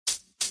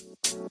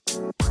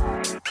Spread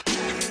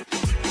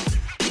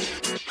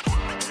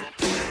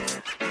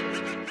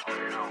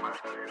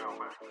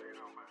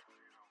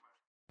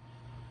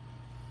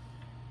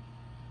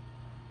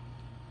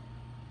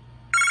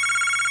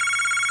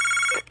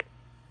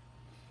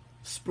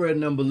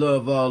number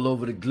love all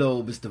over the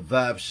globe. It's the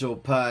Vibe Show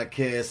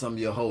Podcast. I'm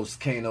your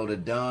host, Kano the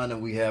Don,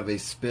 and we have a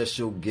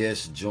special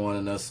guest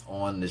joining us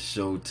on the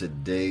show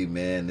today,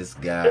 man. This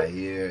guy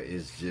here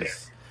is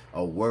just a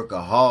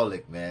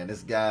workaholic, man.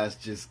 This guy's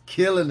just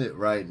killing it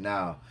right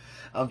now.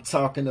 I'm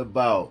talking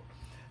about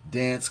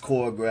dance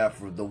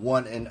choreographer, the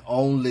one and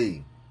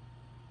only.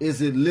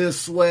 Is it Lil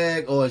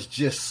Swag or it's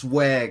just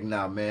swag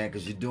now, man?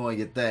 Because you're doing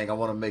your thing. I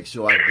want to make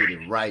sure I get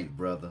it right,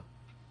 brother.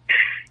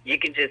 You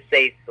can just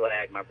say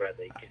swag, my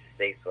brother. You can just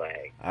say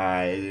swag. All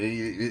right,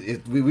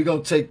 we're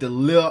going to take the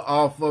lil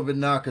off of it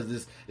now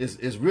because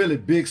it's really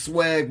big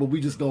swag, but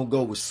we just going to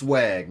go with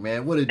swag,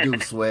 man. What it do,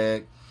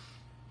 swag?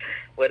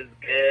 What is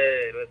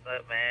good? What's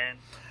up, man?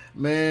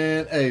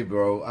 Man, hey,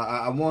 bro,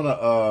 I want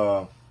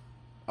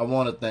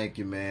to thank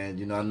you, man.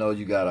 You know, I know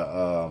you got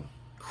a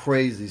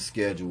crazy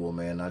schedule,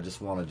 man. I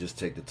just want to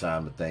take the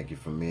time to thank you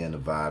from me and the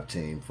Vibe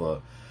team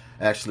for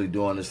actually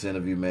doing this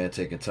interview, man,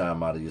 taking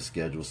time out of your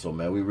schedule. So,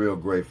 man, we're real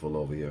grateful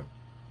over here.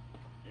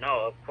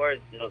 No, of course.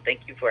 No,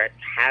 thank you for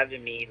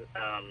having me.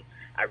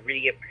 I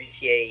really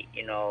appreciate,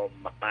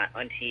 my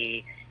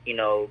auntie,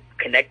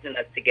 connecting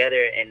us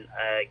together and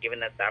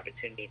giving us the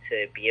opportunity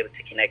to be able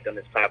to connect on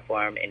this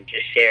platform and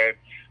just share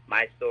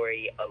my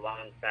story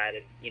alongside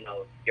of,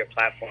 your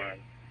platform.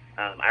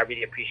 I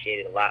really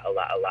appreciate it a lot.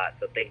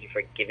 So thank you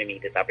for giving me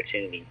this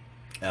opportunity.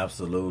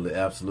 Absolutely.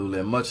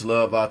 And much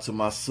love out to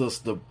my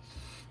sister,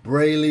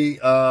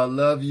 Braylee.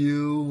 Love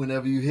you.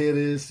 Whenever you hear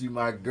this, you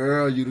my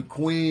girl, you the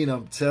queen.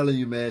 I'm telling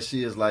you, man,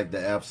 she is like the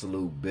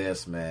absolute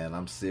best, man.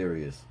 I'm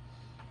serious.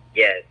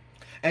 Yes.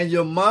 And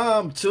your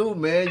mom too,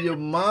 man. Your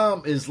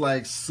mom is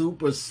like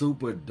super,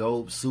 super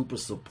dope, super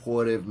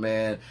supportive,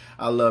 man.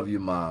 I love your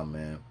mom,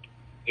 man.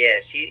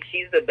 Yeah,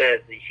 she's the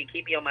best. She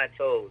keep me on my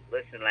toes.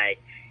 Listen,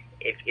 like,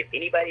 if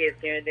anybody is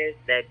hearing this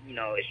that,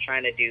 is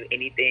trying to do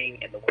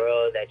anything in the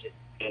world that just,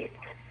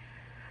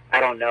 I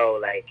don't know,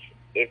 like,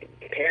 if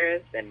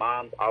parents and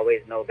moms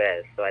always know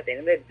best. So at the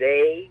end of the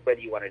day,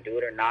 whether you want to do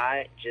it or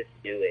not, just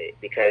do it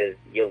because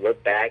you'll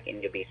look back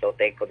and you'll be so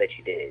thankful that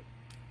you did.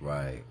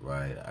 Right.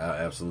 I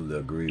absolutely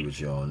agree with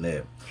you on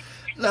that.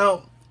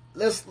 Now,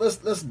 let's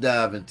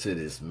dive into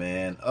this,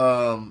 man.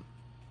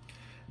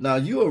 Now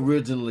you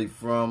originally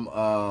from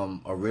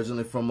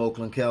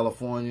Oakland,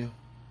 California?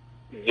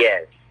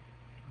 Yes.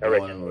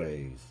 Born and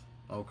raised.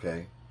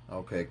 Okay,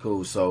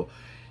 cool. So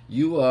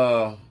you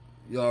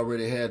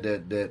already had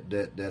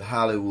that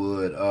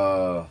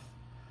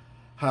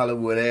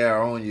Hollywood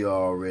air on you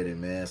already,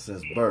 man,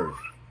 since birth.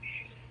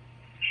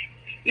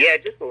 Yeah,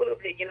 just a little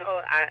bit.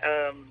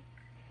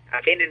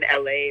 I've been in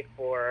LA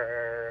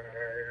for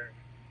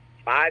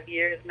 5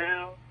 years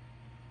now.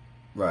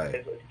 Right.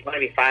 It's going to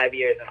be 5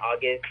 years in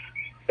August.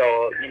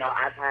 So,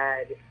 I've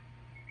had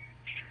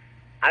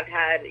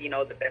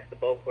the best of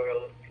both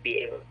worlds to be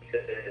able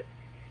to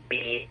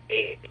be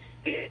a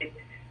student,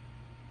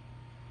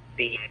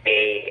 be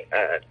a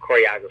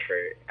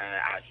choreographer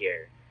out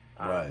here.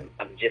 Right.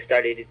 I've just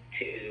started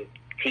to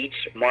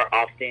teach more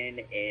often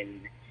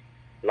in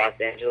Los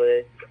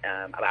Angeles.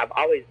 I've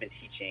always been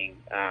teaching,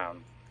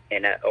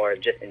 or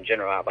just in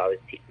general, I've always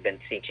been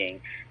teaching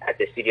at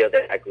the studio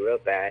that I grew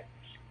up at.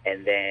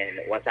 And then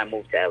once I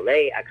moved to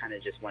LA, I kind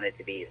of just wanted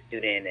to be a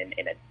student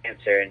and a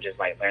dancer and just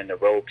like learn the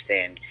ropes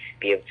and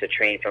be able to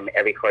train from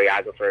every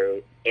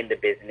choreographer in the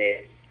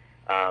business,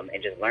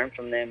 and just learn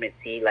from them and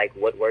see like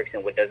what works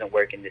and what doesn't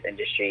work in this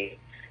industry.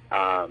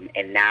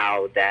 And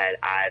now that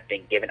I've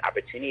been given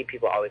opportunity,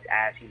 people always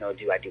ask,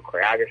 do I do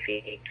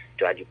choreography?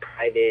 Do I do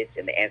privates?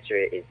 And the answer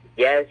is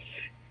yes.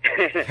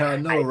 I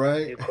know,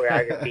 right? I do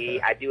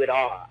choreography. I do it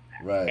all.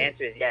 Right. The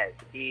answer is yes.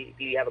 Do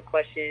you have a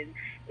question?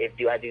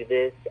 Do I do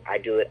this? I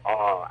do it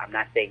all. I'm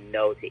not saying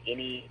no to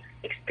any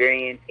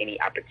experience,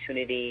 any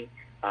opportunity.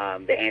 The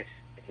answer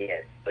is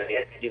yes. So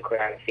yes, I do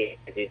choreography,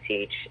 I do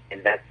teach,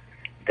 and that's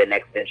the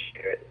next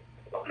venture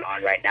going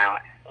on right now.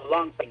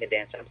 Alongside the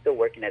dancer, I'm still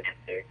working as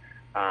a dancer,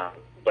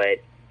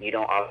 but you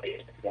don't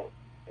always want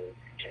to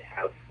just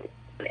have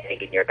one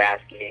egg in your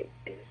basket.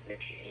 And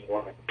you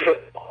want to put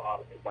it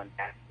all in one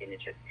basket and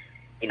just,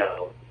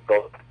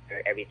 go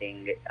after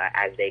everything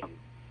as they come.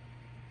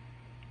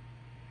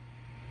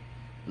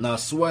 Now,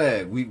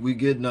 swag, we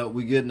getting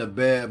a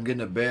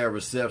bad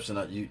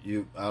reception.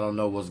 You I don't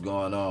know what's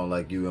going on.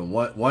 Like you in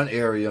one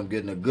area, I'm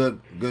getting a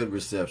good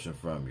reception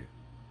from you.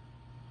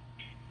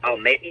 Oh,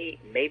 maybe.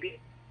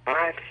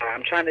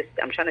 I'm trying to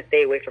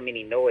stay away from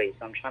any noise.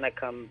 So I'm trying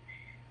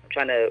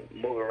to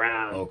move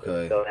around.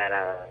 Okay. So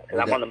that because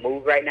I'm on the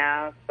move right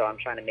now, so I'm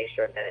trying to make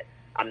sure that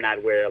I'm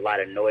not where a lot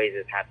of noise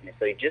is happening.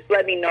 So just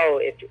let me know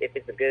if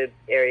it's a good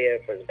area.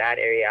 If it's a bad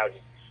area, I'll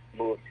just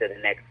move to the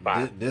next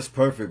spot. This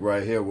perfect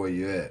right here where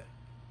you at.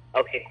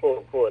 Okay,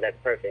 cool. That's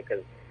perfect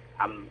because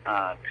I'm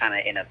kind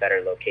of in a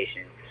better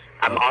location.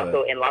 I'm Okay.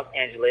 also in Los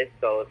Angeles,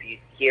 so if you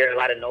hear a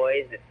lot of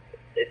noise,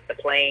 it's the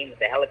planes,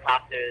 the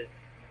helicopters,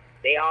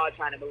 they all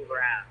trying to move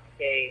around.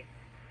 Okay.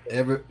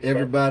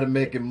 Everybody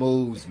making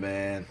moves,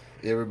 man.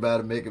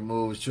 Everybody making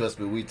moves. Trust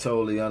me, we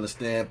totally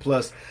understand.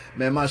 Plus,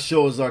 man, my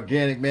show is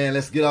organic, man.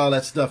 Let's get all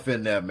that stuff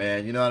in there,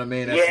 man. You know what I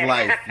mean? That's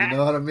life. You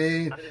know what I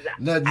mean?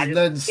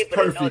 Nothing's people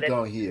to know perfect that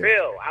on here.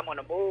 Real. I'm on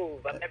the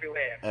move. I'm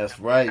everywhere. That's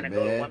I'm right, trying to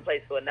man. go from one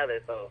place to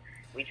another. So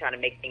we trying to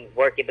make things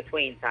work in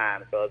between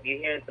time. So if you're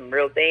hearing some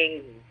real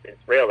things,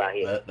 it's real out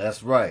here.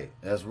 That's right.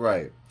 That's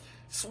right.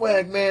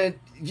 Swag, man.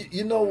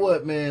 You know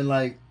what, man?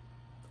 Like,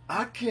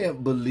 I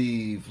can't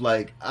believe,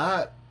 like,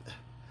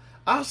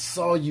 I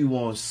saw you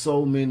on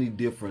so many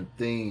different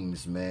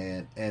things,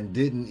 man, and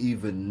didn't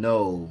even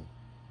know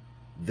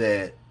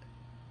that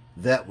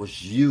that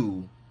was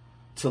you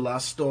till I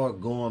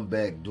started going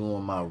back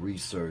doing my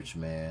research,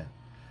 man.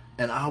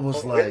 And I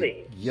was like,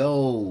 really?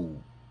 yo,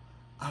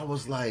 I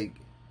was like,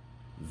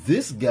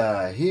 this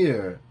guy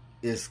here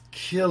is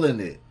killing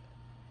it.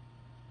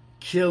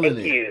 Killing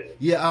Thank it. you.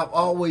 Yeah, I've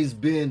always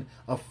been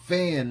a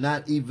fan,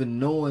 not even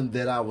knowing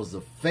that I was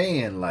a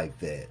fan like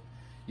that.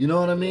 You know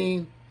what I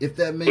mean? If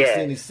that makes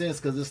any sense,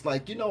 because it's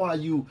like, you know how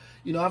you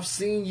know, I've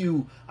seen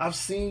you,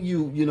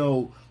 you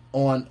know,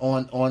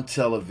 on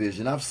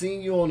television. I've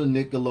seen you on the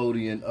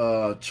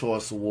Nickelodeon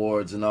Choice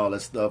Awards and all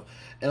that stuff,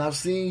 and I've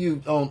seen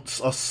you on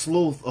a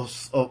slew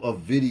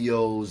of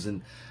videos,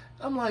 and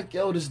I'm like,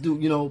 yo, this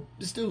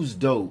dude's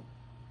dope,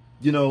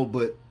 you know.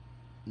 But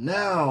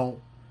now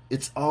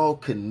it's all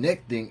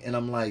connecting, and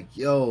I'm like,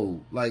 yo,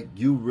 like,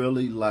 you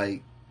really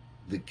like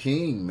the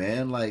king,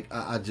 man. Like,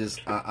 I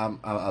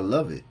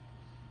love it.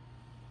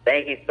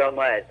 Thank you so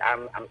much.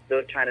 I'm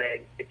still trying to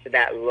get to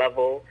that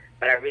level,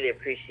 but I really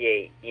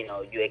appreciate, you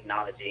know, you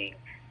acknowledging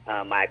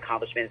my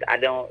accomplishments. I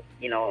don't,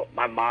 you know,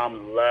 my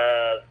mom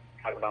loves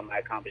talking about my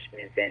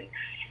accomplishments, and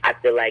I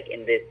feel like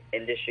in this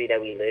industry that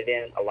we live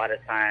in, a lot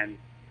of times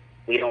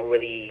we don't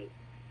really,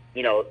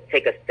 you know,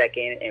 take a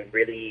second and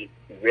really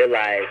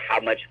realize how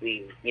much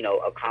we, you know,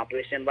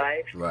 accomplish in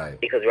life. Right.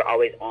 Because we're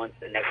always on to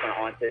the next one,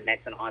 on to the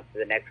next one, on to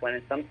the next one,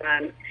 and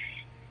sometimes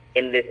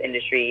in this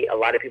industry, a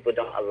lot of people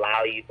don't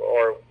allow you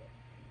or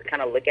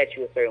kind of look at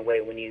you a certain way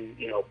when you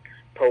know,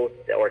 post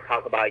or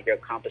talk about your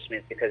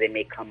accomplishments because they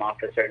may come off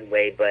a certain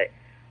way. But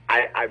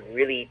I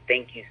really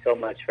thank you so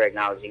much for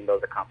acknowledging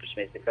those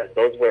accomplishments, because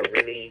those are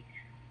really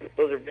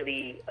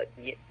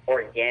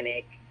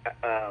organic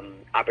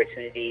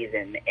opportunities,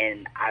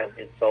 and I've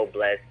been so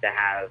blessed to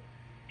have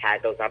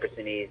had those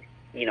opportunities,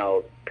 you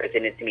know,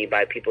 presented to me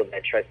by people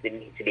that trusted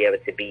me to be able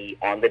to be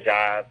on the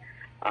job.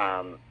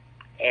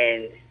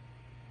 And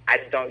I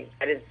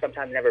didn't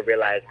sometimes never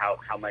realize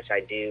how much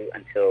I do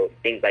until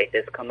things like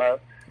this come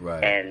up.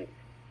 Right. And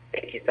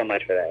thank you so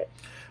much for that.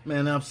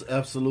 Man,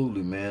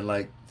 absolutely, man.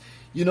 Like,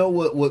 you know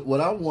what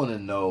I want to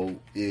know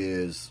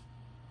is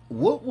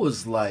what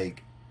was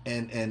like,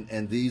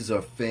 and these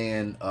are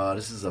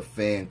this is a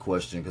fan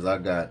question, because I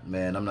got,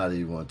 man, I'm not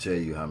even going to tell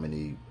you how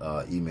many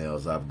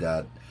emails I've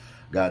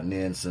gotten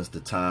in since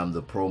the time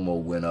the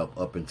promo went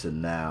up until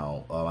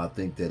now. I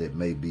think that it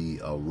may be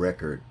a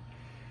record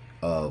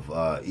of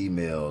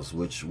emails,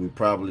 which we're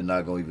probably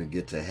not going to even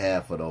get to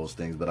half of those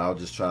things, but I'll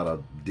just try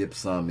to dip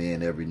some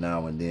in every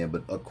now and then.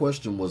 But a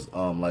question was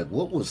like,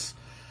 what was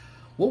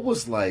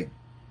like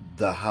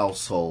the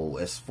household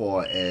as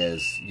far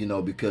as, you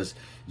know, because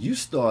you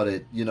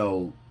started, you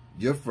know,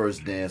 your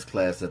first dance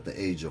class at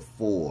the age of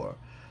 4.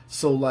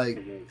 So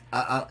like,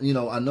 I you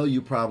know, I know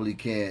you probably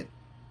can't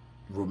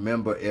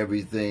remember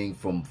everything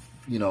from,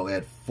 you know,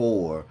 at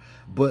 4,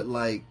 but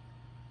like,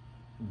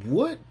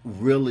 what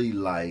really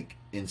like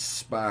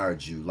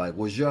inspired you? Like,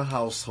 was your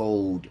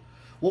household,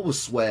 what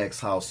was Swag's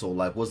household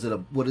like? Was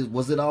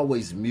it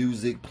always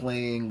music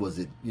playing? Was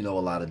it, you know, a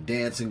lot of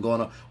dancing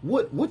going on?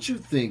 What you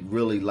think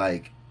really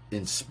like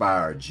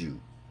inspired you?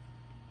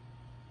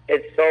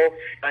 It's so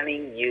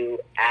funny you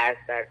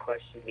asked that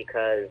question,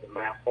 because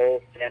my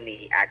whole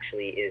family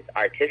actually is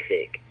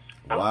artistic.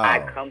 Wow. I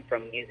come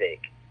from music.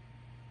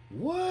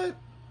 What?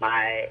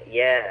 I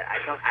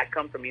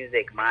come from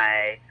music.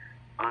 My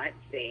aunt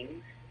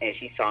sings and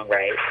she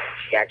songwrites.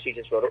 She actually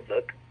just wrote a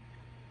book.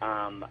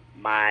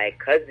 My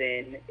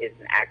cousin is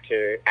an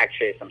actress,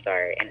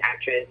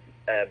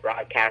 a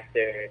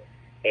broadcaster,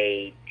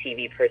 a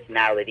TV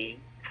personality.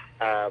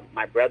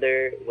 My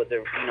brother was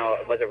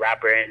a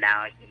rapper, and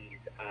now he's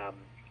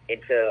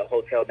into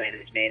hotel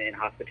management and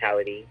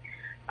hospitality.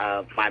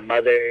 My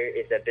mother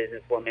is a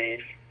businesswoman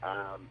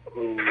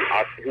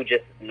who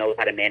just knows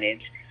how to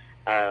manage.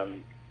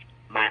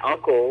 My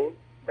uncle,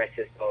 rest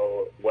his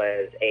soul,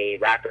 was a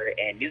rapper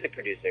and music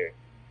producer.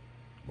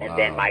 Wow. And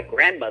then my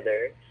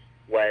grandmother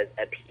was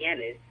a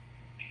pianist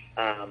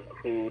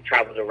who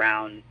traveled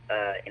around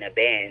in a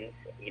band,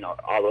 you know,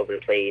 all over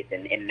the place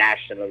and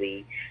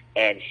internationally.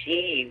 And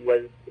she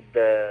was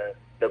the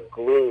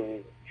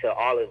glue to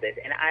all of this.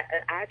 And I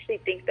actually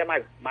think that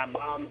my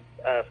mom's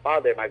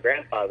father, my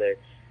grandfather,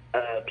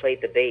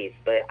 played the bass.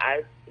 But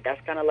that's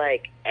kind of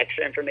like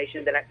extra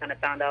information that I kind of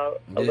found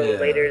out a little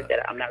later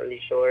that I'm not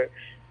really sure.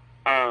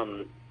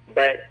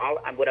 But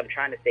what I'm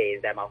trying to say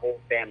is that my whole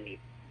family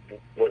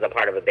was a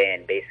part of a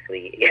band,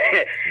 basically.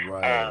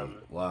 Right.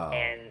 Wow.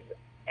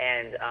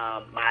 And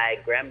my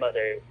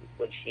grandmother,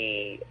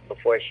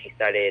 before she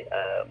started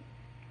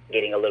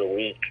getting a little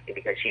weak,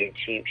 because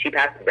she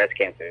passed with breast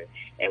cancer,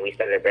 and we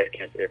started a breast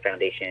cancer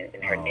foundation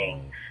in her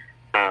name.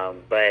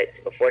 But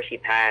before she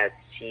passed,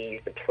 she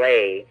used to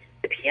play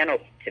the piano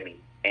to me,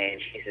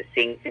 and she used to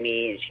sing to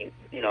me,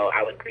 and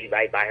I would be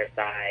right by her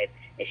side,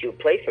 and she would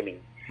play for me.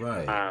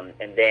 Right.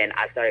 And then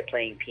I started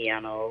playing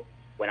piano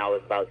when I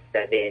was about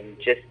 7.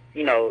 Just,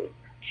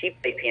 she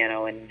played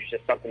piano, and it was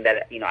just something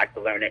that, I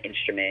could learn an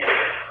instrument.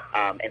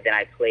 And then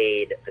I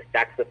played the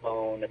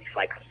saxophone for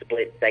like a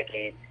split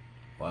second.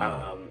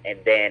 Wow. And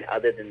then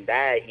other than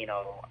that,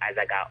 as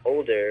I got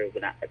older,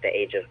 at the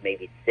age of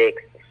maybe 4,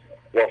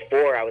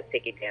 I was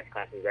taking dance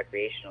classes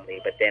recreationally.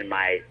 But then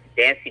my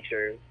dance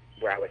teacher,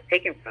 where I was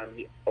taken from,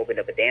 he opened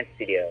up a dance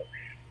studio.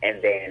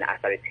 And then I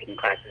started taking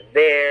classes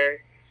there.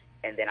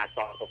 And then I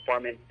saw a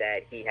performance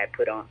that he had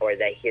put on, or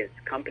that his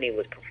company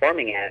was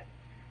performing at.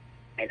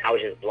 And I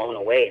was just blown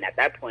away. And at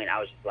that point, I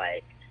was just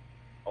like,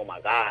 oh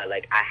my God,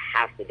 like, I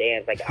have to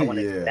dance. Like, I want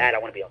to do that. I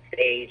want to be on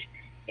stage.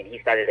 And he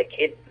started a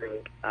kids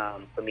group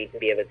for me to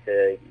be able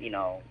to,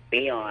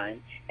 be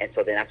on. And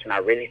so then that's when I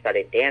really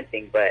started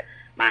dancing. But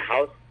my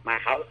household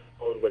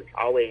was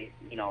always,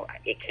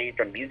 it came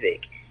from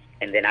music.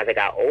 And then as I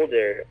got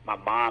older, my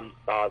mom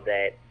saw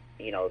that,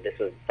 this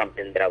was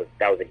something that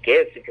was a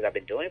gift, because I've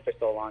been doing it for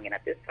so long. And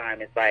at this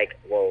time, it's like,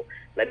 well,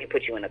 let me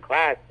put you in a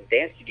class, a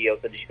dance studio,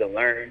 so that you can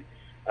learn,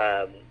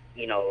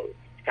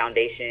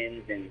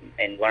 foundations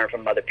and learn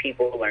from other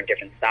people, learn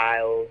different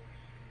styles.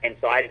 And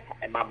so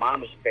and my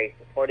mom was very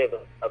supportive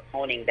of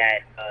honing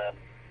that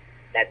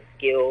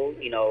skill,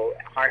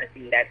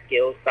 harnessing that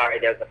skill. Sorry,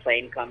 there's a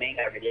plane coming.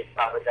 I really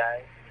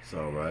apologize. It's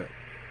all right.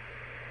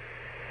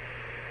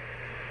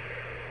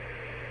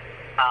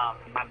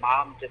 My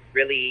mom just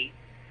really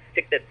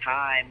took the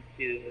time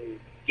to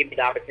give me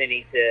the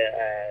opportunity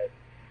to,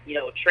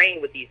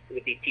 train with these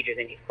teachers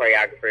and these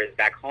choreographers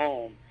back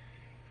home.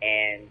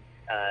 And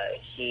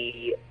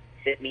she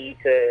sent me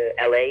to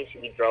LA.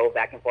 We drove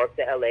back and forth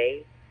to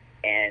LA,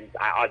 and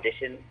I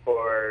auditioned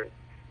for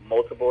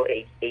multiple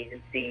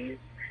agencies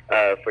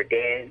for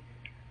dance.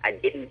 I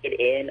didn't get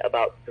in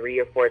about 3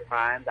 or 4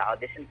 times. I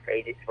auditioned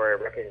for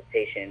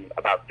representation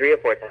about 3 or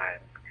 4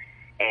 times,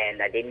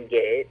 and I didn't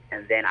get it.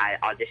 And then I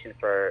auditioned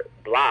for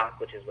Block,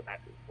 which is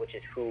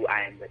who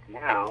I am with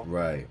now.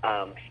 Right.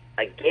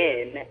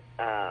 Again,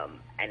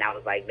 and I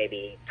was like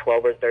maybe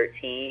 12 or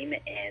 13,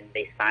 and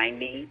they signed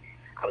me.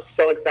 I was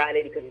so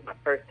excited because it was my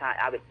first time.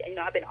 I've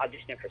been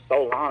auditioning for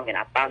so long, and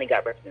I finally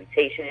got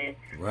representation.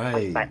 Right. I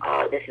was like,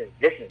 oh, this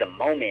is the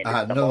moment.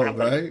 I know,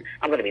 right?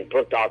 I'm gonna be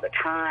booked all the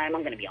time.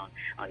 I'm gonna be on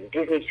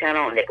Disney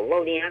Channel, on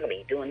Nickelodeon. I'm gonna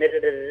be doing da.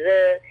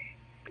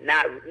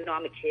 Now,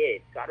 I'm a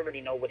kid, so I don't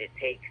really know what it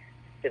takes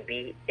to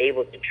be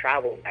able to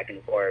travel back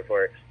and forth,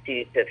 or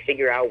to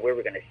figure out where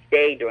we're going to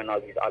stay during all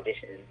these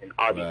auditions and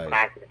all these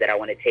classes that I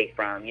want to take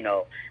from.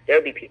 There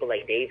would be people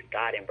like Dave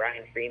Scott and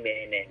Brian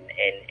Freeman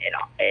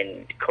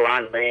and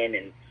Karan Lynn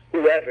and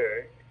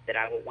whoever that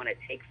I would want to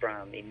take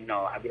from. And,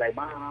 I'd be like,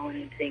 Mom, I want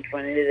to take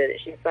from it.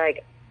 She's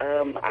like,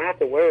 I have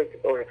to work,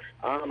 or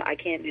I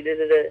can't do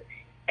this.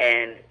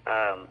 And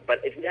but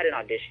if we had an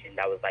audition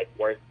that was like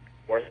worth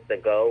the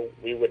go,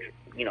 we would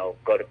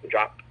go to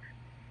drop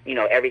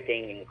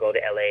everything and go to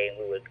LA, and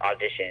we would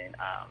audition.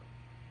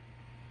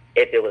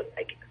 If it was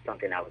like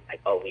something I was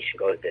like, oh, we should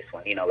go to this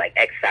one. Like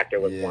X Factor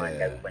was one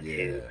that we went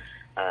to.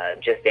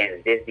 Just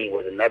Dance Disney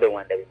was another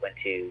one that we went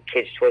to.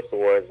 Kids Choice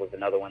Awards was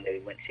another one that we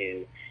went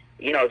to.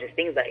 Just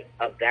things like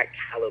of that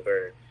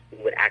caliber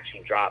we would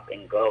actually drop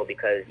and go,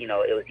 because it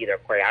was either a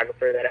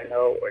choreographer that I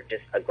know, or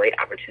just a great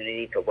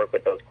opportunity to work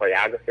with those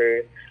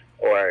choreographers,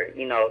 or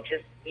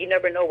just, you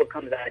never know what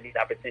comes out of these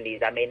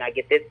opportunities. I may not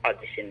get this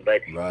audition,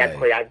 but that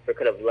choreographer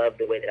could have loved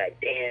the way that I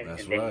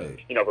danced. That's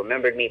and then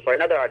remembered me for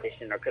another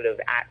audition, or could have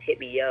hit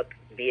me up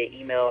via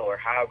email, or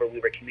however we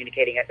were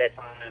communicating at that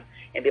time,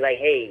 and be like,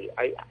 hey,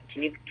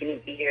 can you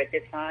be here at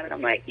this time? And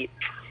I'm like,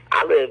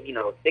 I live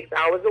 6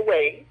 hours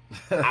away.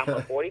 I'm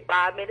a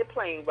 45-minute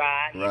plane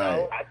ride.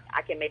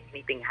 I can make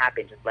anything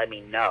happen. Just let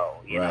me know.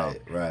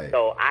 Right.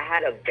 So I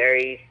had a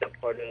very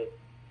supportive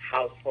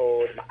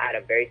household. I had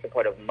a very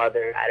supportive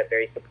mother. I had a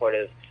very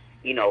supportive,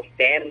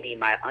 family.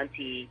 My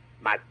auntie,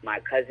 my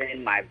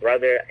cousin, my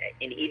brother,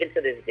 and even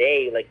to this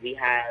day, like, we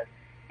have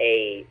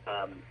a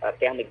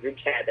family group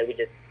chat that we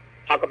just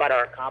talk about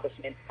our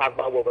accomplishments, talk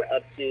about what we're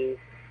up to,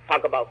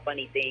 talk about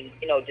funny things,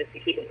 just to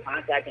keep in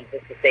contact and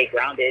just to stay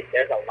grounded.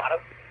 There's a lot of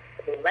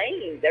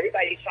lanes.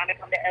 Everybody's trying to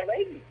come to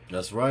LA.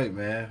 That's right,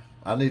 man.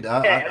 I need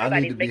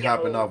to be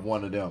hopping off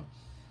one of them.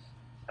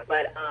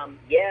 But I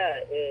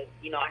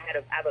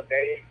have a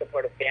very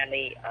supportive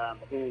family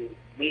who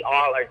we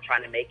all are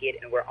trying to make it,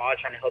 and we're all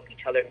trying to help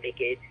each other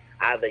make it.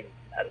 I have a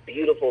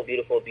beautiful,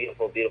 beautiful,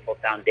 beautiful, beautiful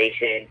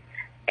foundation,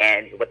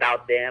 and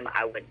without them,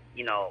 I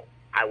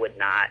would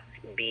not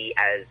be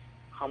as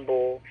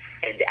humble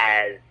and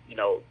as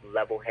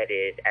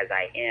level-headed as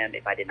I am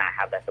if I did not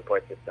have that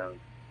support system.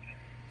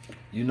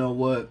 You know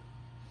what?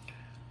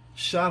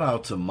 shout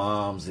out to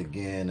moms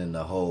again and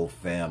the whole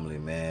family,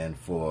 man,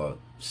 for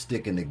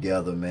sticking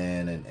together,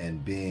 man,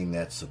 and being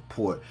that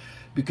support.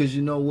 Because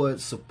you know what?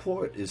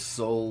 Support is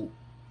so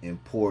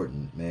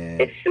important,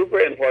 man. It's super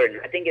important.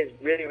 I think it's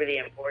really, really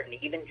important.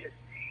 Even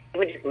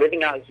just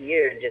living out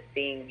here and just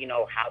seeing,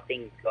 how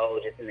things go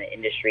just in the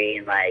industry,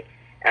 and like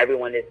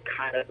everyone is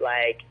kind of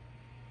like,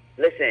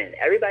 listen,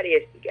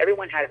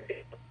 everyone has,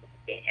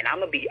 and I'm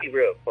gonna be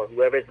real for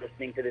whoever's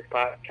listening to this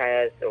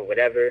podcast or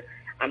whatever.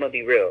 I'm gonna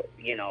be real.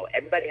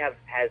 Everybody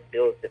has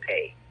bills to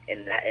pay,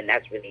 and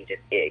that's really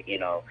just it.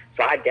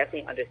 So I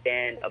definitely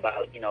understand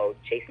about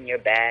chasing your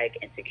bag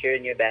and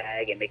securing your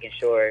bag and making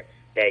sure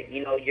that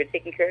you're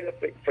taking care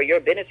of it for your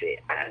benefit.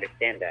 I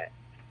understand that.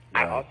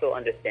 Right. I also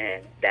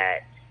understand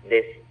that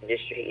this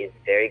industry is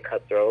very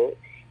cutthroat,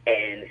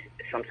 and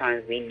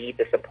sometimes we need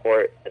the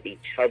support of each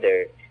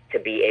other to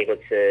be able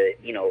to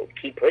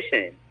keep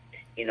pushing.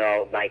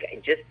 Like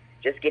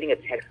just getting a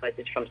text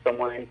message from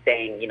someone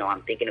saying,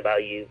 I'm thinking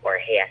about you, or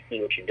hey, I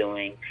see what you're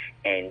doing,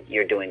 and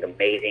you're doing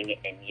amazing,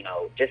 and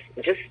just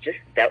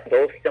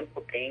those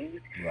simple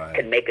things Right.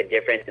 could make a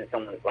difference in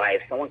someone's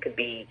life. Someone could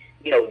be,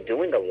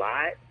 doing a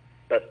lot,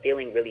 but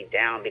feeling really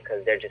down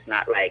because they're just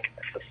not like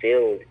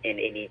fulfilled in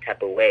any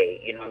type of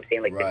way. You know what I'm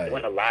saying? Like Right. they're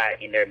doing a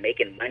lot and they're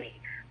making money,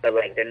 but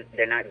like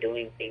they're not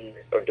doing things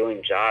or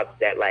doing jobs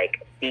that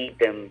like feed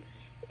them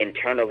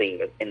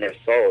internally in their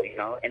soul.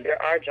 And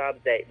there are jobs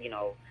that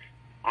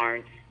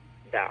aren't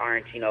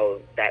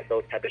that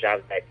those type of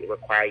jobs that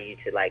require you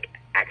to like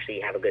actually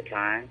have a good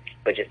time,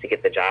 but just to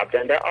get the job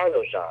done. There are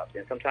those jobs,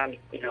 and sometimes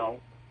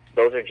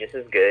those are just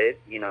as good,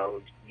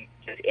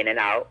 just in and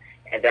out.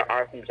 And there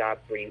are some jobs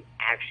where you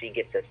actually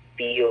get to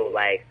feel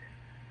like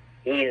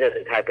these are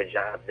the type of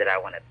jobs that I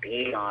want to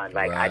be on.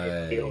 Like, I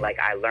just feel like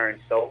I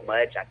learn so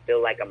much. I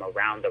feel like I'm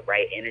around the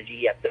right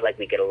energy. I feel like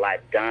we get a lot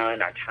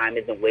done. Our time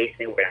isn't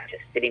wasted. We're not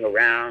just sitting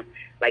around.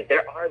 Like,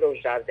 there are those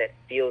jobs that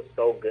feel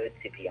so good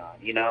to be on,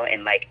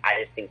 And, like,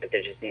 I just think that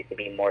there just needs to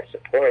be more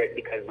support,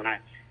 because when I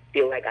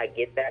feel like I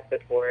get that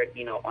support,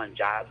 on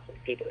jobs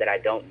with people that I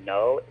don't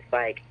know, it's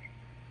like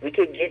we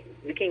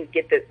can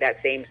get that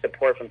same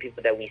support from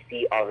people that we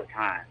see all the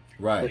time.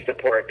 Right. Who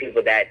support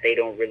people that they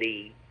don't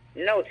really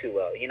know too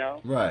well,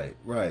 Right.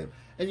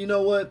 And you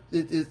know what?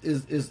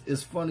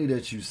 It's funny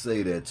that you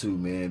say that too,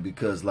 man,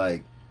 because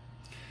like,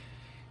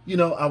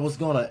 I was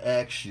gonna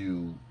ask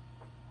you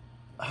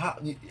how,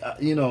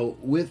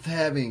 with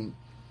having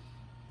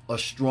a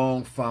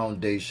strong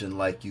foundation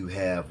like you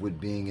have with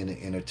being in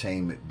the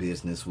entertainment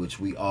business, which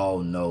we all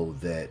know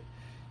that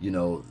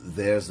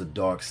there's a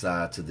dark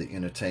side to the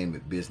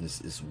entertainment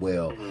business as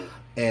well. Mm-hmm.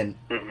 And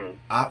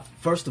I,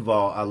 first of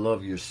all, I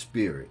love your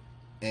spirit.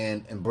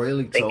 And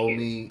Braley told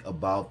me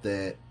about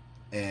that.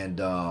 And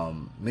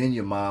me and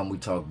your mom, we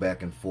talk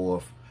back and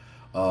forth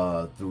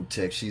through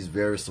text. She's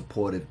very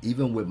supportive,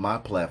 even with my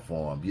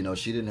platform.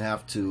 She didn't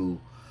have to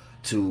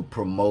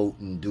promote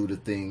and do the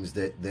things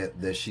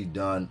that she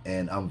done.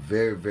 And I'm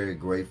very, very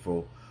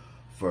grateful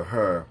for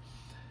her.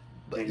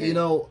 But,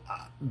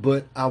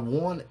 but I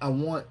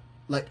want,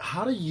 like,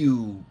 how do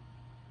you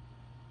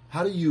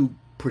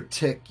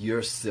protect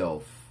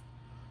yourself?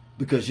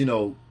 Because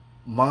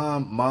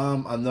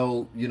mom, I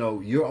know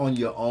you're on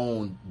your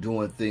own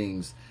doing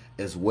things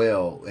as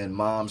well, and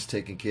mom's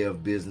taking care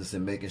of business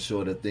and making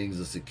sure that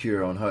things are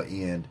secure on her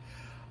end.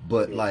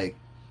 But like,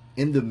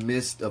 in the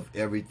midst of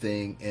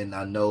everything, and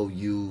I know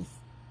you've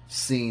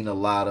seen a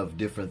lot of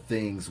different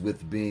things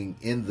with being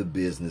in the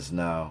business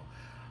now,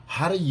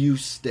 how do you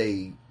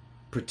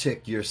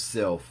protect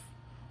yourself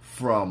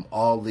from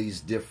all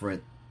these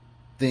different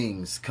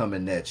things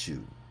coming at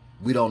you?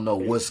 We don't know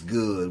what's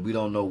good. We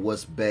don't know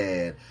what's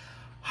bad.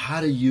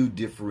 How do you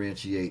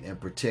differentiate and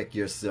protect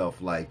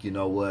yourself? Like, you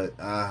know what?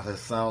 That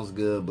sounds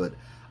good, but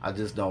I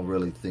just don't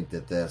really think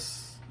that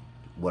that's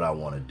what I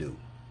want to do.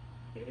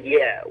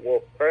 Yeah,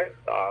 well, first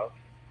off,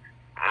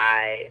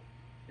 I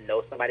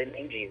know somebody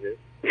named Jesus.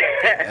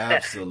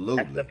 Absolutely.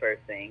 That's the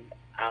first thing.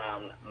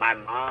 My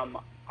mom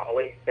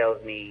always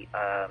tells me,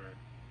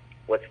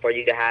 what's for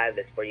you to have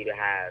is for you to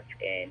have,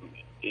 and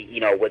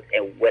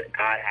what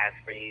God has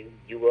for you,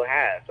 you will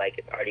have. Like,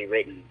 it's already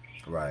written.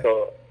 Right.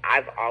 So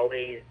I've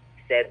always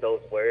said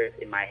those words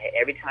in my head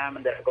every time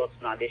that I go to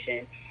an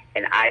audition,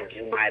 and I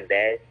do my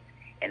best,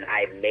 and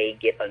I may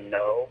get a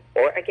no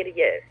or I get a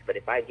yes. But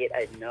if I get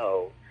a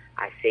no,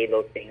 I say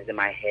those things in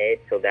my head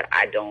so that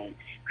I don't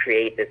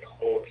create this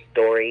whole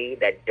story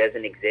that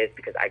doesn't exist,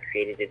 because I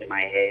created it in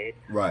my head.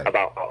 Right.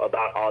 About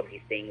all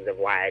these things of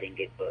why I didn't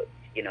get booked.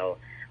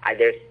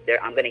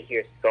 I'm going to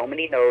hear so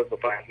many no's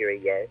before I hear a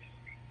yes,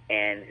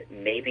 and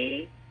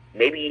maybe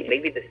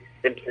the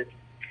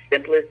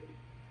simplest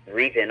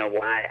reason of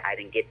why I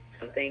didn't get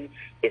something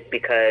is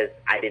because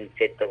I didn't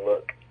fit the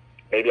look.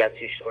 Maybe I was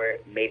too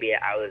short. Maybe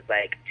I was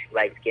like too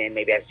light skinned.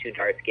 Maybe I was too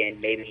dark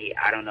skinned. Maybe,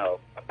 I don't know,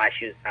 my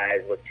shoe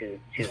size was too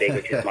big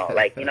or too small.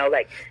 Like, Yeah.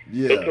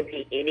 It could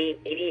be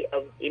any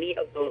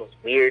of those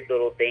weird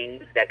little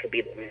things that could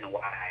be the reason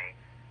why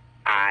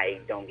I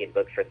don't get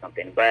booked for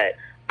something. But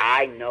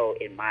I know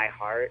in my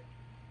heart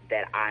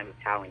that I'm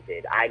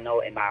talented. I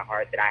know in my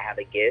heart that I have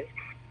a gift,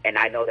 and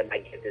I know that my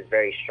gift is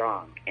very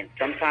strong. And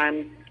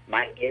sometimes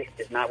my gift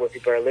is not what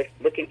people are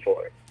looking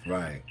for.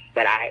 Right.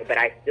 But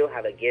I still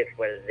have a gift,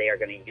 whether they are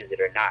going to use it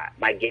or not.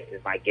 My gift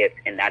is my gift,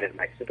 and that is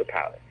my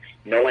superpower.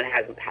 No one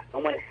has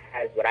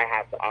what I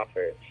have to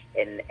offer,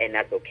 and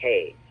that's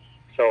okay.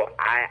 So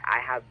I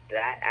have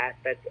that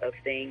aspect of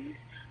things,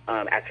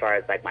 as far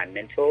as like my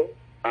mental,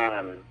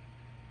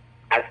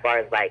 as far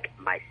as like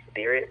my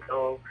spirit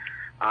though.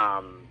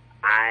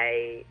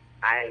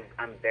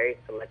 I'm very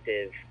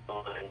selective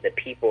on the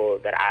people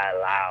that I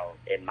allow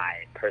in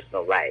my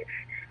personal life.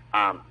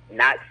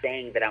 Not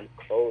saying that I'm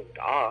closed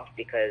off,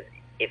 because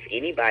if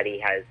anybody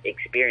has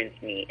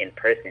experienced me in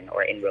person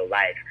or in real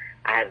life,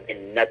 I have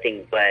been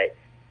nothing but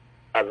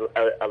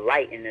a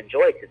light and a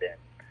joy to them,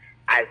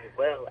 as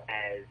well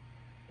as,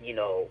 you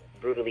know,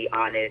 brutally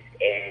honest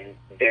and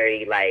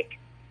very like,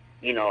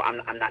 you know, I'm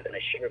not going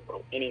to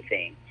sugarcoat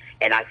anything.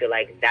 And I feel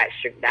like that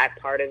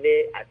part of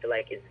it, I feel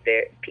like is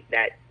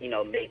that, you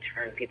know, may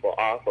turn people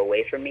off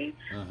away from me.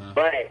 Uh-huh.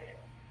 But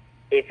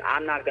if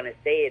I'm not going to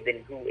say it,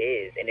 then who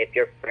is? And if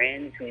your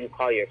friends, who you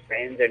call your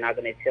friends, are not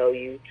going to tell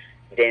you,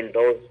 then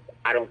those,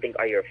 I don't think,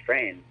 are your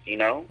friends, you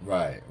know?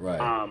 Right.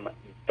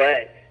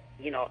 But,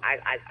 you know,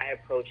 I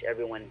approach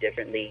everyone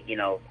differently. You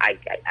know, I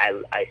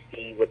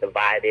see what the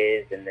vibe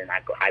is, and then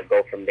I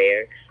go from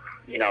there.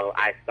 You know,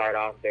 I start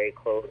off very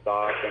closed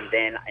off, and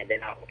then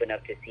I open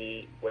up to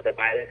see what the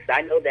vibe is. 'Cause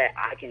I know that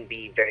I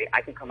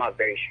can come out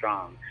very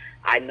strong.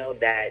 I know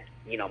that,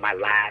 you know, my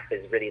laugh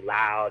is really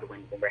loud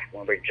when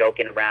we're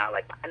joking around.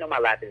 Like, I know my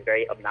laugh is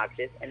very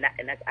obnoxious, and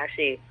that's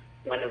actually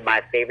one of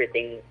my favorite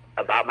things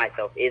about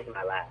myself is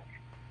my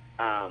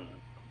laugh.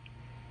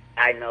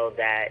 I know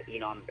that, you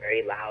know, I'm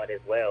very loud as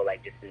well,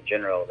 like just in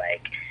general.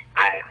 Like,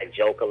 I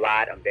joke a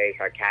lot. I'm very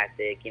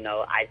sarcastic. You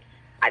know,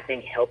 I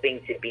think helping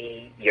to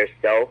be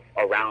yourself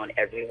around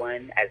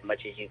everyone as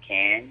much as you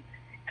can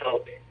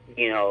helps,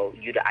 you know,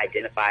 you to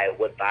identify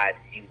what vibes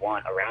you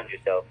want around you.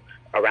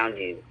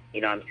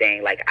 You know what I'm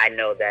saying? Like, I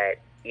know that,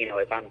 you know,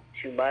 if I'm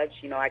too much,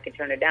 you know, I can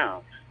turn it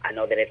down. I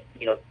know that if,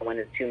 you know, someone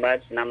is too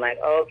much, and I'm like,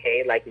 oh,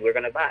 okay, like, we're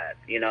going to vibe,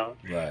 you know?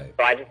 Right.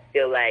 So I just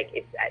feel like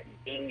it's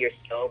being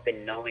yourself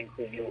and knowing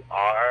who you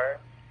are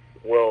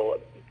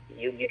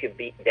you could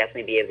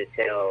definitely be able to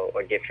tell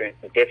or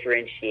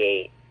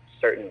differentiate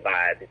certain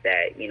vibes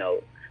that, you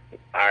know,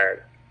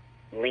 are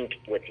linked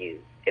with you,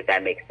 if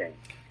that makes sense.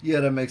 Yeah,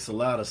 that makes a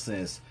lot of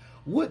sense.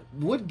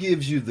 What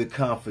gives you the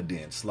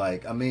confidence?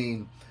 Like, I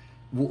mean,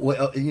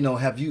 you know,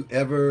 have you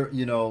ever,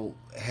 you know,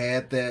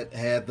 had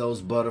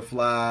those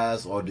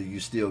butterflies, or do you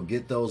still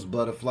get those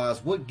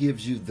butterflies? What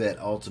gives you that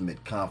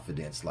ultimate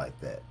confidence like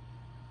that?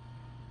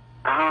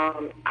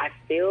 I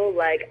feel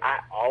like I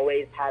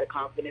always had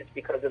confidence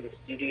because of the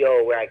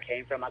studio where I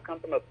came from. I come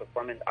from a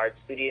performance arts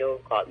studio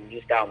called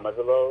New Style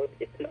Muzzleload.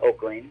 It's in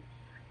Oakland.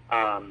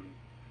 My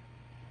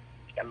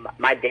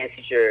dance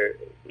teacher,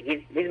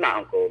 he's my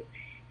uncle.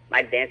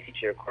 My dance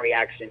teacher, Corey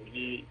Action,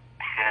 he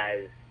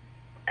has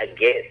a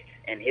gift,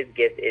 and his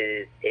gift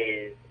is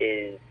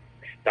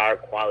star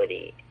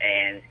quality.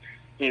 And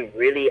he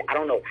really, I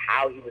don't know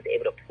how he was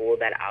able to pull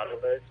that out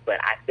of us, but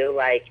I feel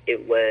like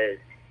it was,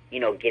 you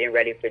know, getting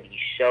ready for these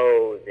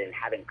shows and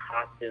having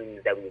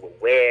costumes that we would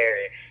wear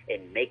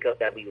and makeup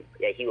that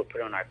he would put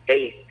on our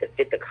face to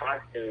fit the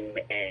costume,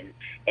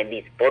 and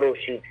these photo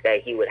shoots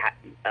that he would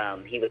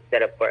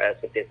set up for us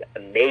with this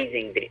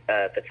amazing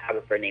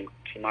photographer named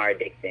Kimara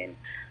Dixon.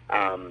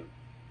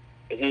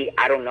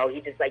 I don't know, he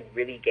just like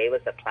really gave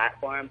us a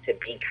platform to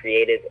be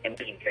creative and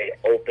be very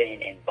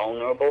open and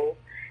vulnerable,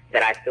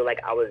 that I feel like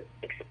I was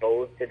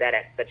exposed to that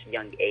at such a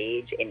young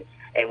age. And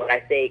when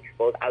I say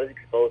exposed, I was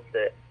exposed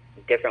to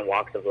different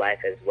walks of life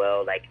as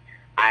well. Like,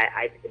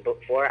 I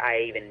before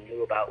I even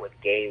knew about what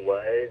gay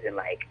was and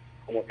like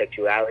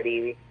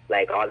homosexuality,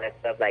 like all that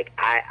stuff, like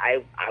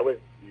I was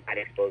not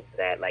exposed to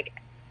that like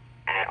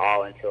at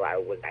all until I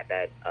was at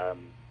that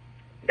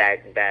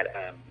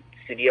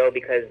studio,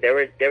 because there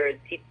were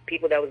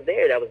people that was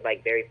there that was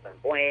like very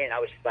flamboyant. I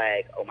was just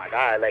like, oh my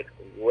god, like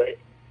what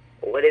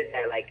is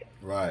that? Like,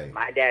 right.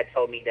 My dad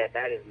told me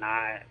that is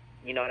not,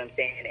 you know what I'm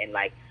saying? And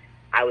like,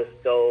 I was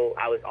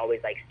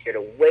always like steered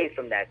away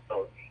from that.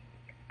 So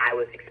I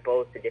was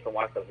exposed to different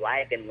walks of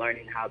life and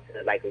learning how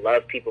to like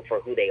love people for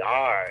who they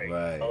are,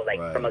 right, you know, like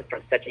right.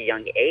 from such a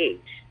young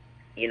age,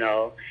 you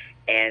know.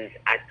 And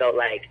I felt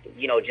like,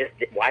 you know, just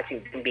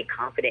watching them be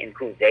confident in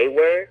who they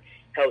were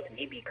helped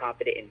me be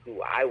confident in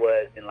who I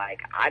was. And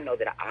like, I know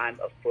that I'm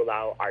a full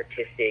out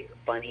artistic,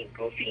 funny,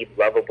 goofy,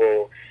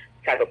 lovable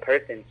type of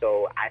person.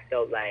 So I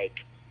felt like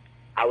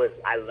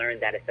I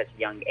learned that at such a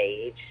young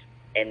age.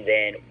 And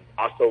then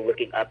also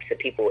looking up to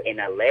people in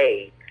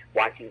LA,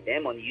 watching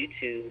them on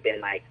YouTube and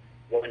like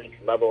wanting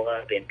to level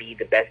up and be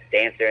the best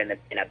dancer and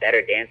a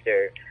better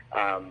dancer,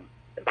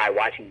 by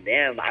watching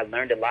them. I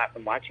learned a lot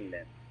from watching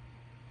them.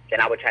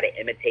 And I would try to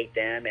imitate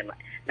them, and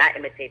not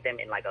imitate them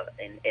in like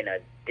in a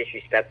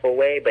disrespectful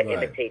way, but right.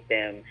 imitate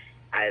them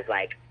I was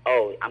like,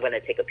 oh, I'm going to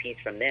take a piece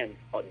from them,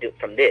 or do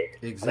from this.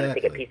 Exactly. I'm going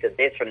to take a piece of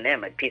this from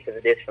them, a piece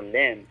of this from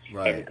them,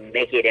 right. and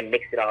make it and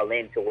mix it all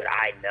into what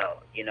I know.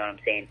 You know what I'm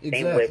saying?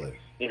 Exactly. Same with,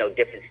 you know,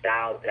 different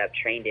styles that I've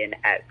trained in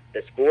at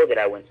the school that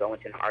I went to. I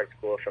went to an art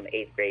school from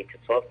 8th grade to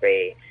 12th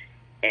grade,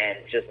 and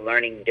just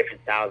learning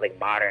different styles like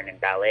modern and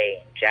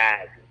ballet and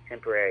jazz and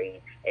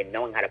contemporary, and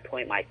knowing how to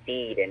point my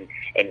feet and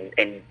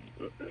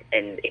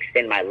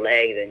extend my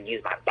legs and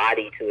use my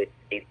body to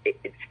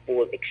its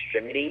full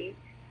extremity.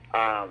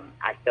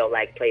 I felt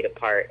like played a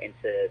part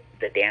into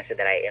the dancer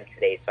that I am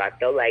today. So I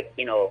felt like,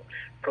 you know,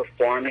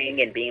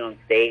 performing and being on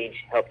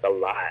stage helped a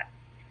lot,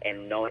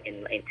 and knowing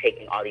and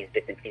taking all these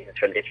bits and pieces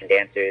from different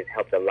dancers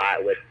helped a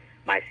lot with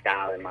my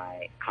style and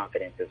my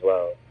confidence as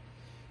well.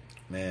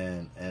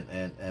 Man,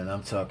 and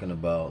I'm talking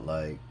about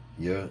like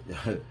your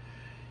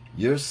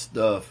your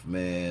stuff,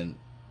 man.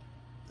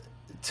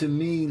 To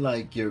me,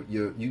 like you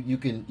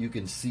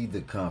can see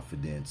the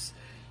confidence,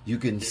 you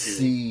can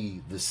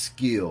see the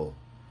skill.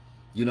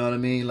 You know what I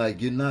mean?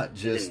 Like, you're not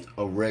just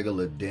a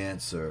regular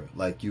dancer.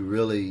 Like, you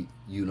really,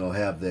 you know,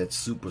 have that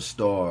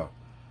superstar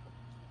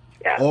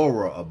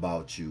aura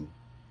about you.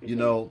 You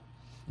know,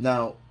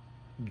 now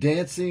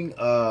dancing,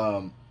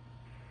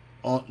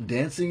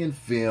 dancing in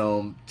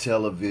film,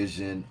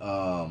 television,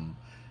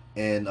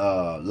 and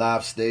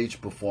live stage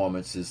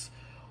performances.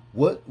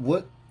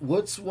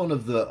 What's one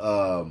of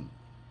the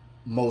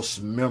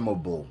most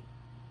memorable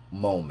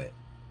moment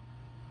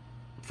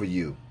for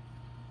you?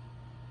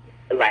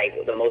 Like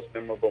the most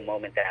memorable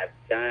moment that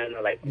I've done,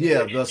 or like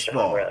thus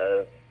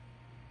far.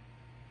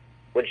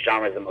 Which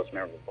genre is the most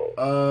memorable?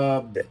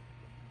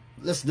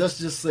 Let's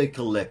just say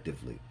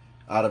collectively,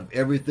 out of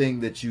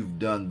everything that you've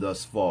done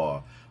thus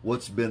far,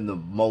 what's been the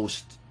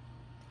most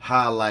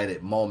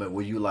highlighted moment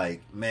where you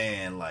like,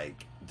 man,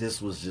 like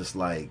this was just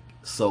like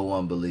so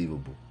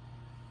unbelievable?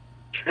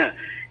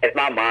 If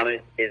my mom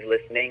is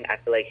listening, I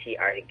feel like she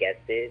already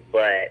guessed it,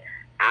 but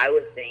I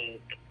would think,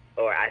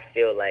 or I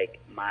feel like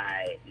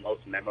my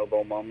most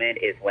memorable moment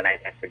is when I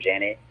danced for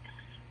Janet,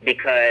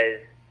 because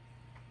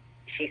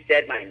she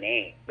said my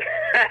name.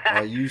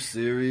 Are you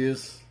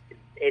serious?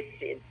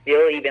 It's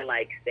still, even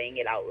like saying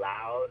it out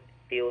loud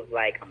feels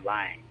like I'm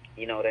lying.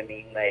 You know what I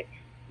mean? Like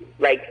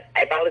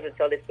if I was to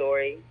tell this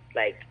story,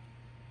 like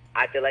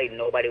I feel like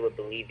nobody would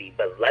believe me.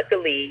 But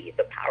luckily,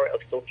 the power of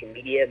social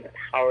media and the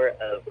power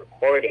of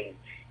recording,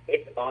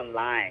 it's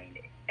online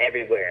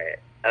everywhere,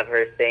 of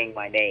her saying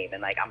my name.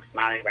 And like I'm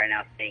smiling right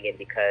now saying it,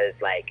 because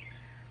like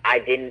I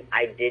did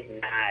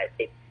not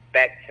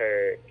expect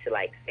her to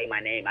like say my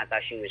name. I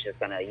thought she was just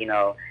gonna, you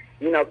know,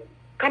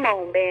 come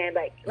on, man,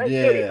 like let's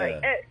get it,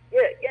 like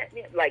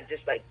yeah, like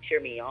just like cheer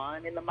me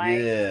on in the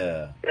mic.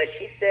 Yeah. But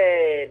she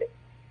said,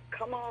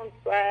 "Come on,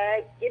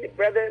 Swag, get it,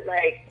 brother."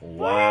 Like,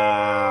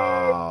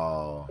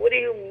 wow. What do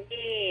you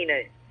mean?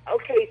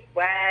 Okay,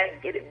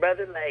 Swag, get it,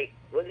 brother. Like,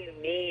 what do you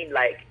mean?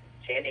 Like,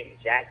 Janet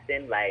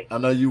Jackson, like... I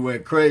know you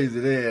went crazy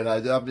then. I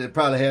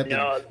probably had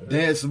the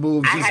dance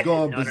moves just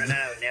going... No.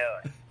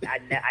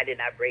 I did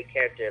not break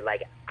character.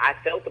 Like, I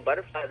felt the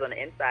butterflies on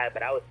the inside,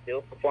 but I was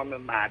still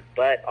performing my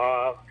butt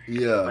off.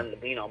 Yeah. On,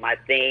 you know, my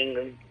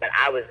thing. But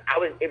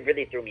it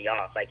really threw me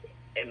off. Like,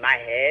 in my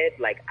head,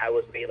 like, I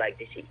was really like,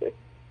 did she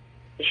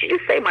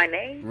just say my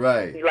name?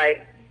 Right.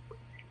 Like,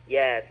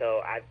 yeah,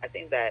 so I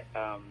think that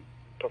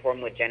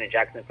performing with Janet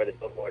Jackson for the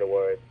Billboard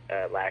Awards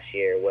last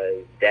year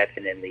was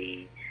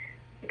definitely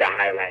the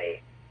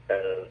highlight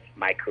of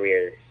my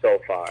career so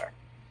far.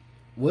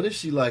 What is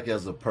she like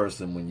as a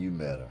person when you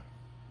met her?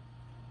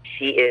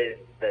 She is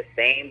the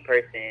same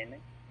person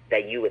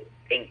that you would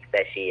think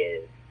that she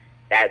is.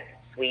 That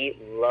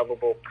sweet,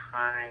 lovable,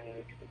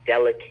 kind,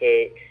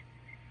 delicate,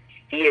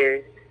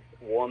 fierce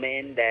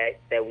woman that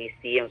we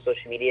see on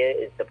social media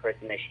is the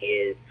person that she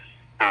is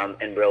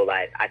in real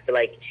life. I feel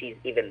like she's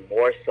even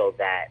more so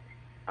that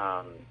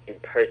in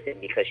person,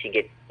 because she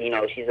gets, you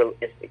know, she's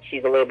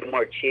a little bit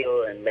more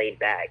chill and laid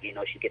back. You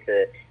know,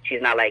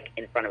 she's not like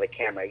in front of a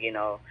camera. You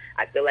know,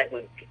 I feel like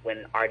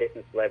when artists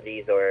and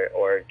celebrities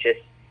or just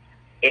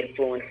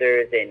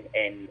influencers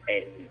and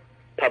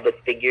public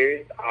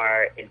figures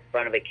are in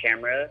front of a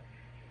camera,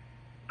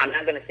 I'm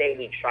not going to say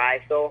we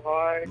try so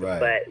hard, right,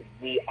 but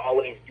we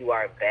always do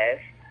our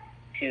best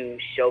to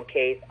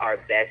showcase our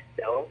best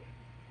self.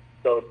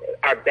 So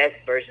our best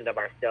version of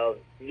ourselves,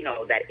 you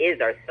know, that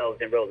is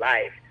ourselves in real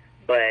life,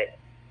 but,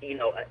 you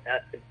know,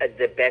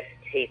 the best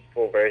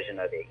tasteful version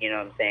of it. You know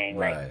what I'm saying?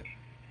 Right. Like,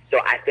 so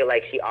I feel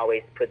like she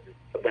always puts,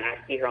 when I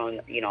see her on,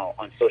 you know,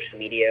 on social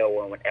media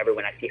or whenever,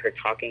 when I see her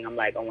talking, I'm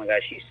like, oh my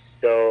gosh, she's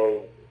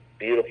so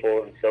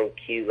beautiful and so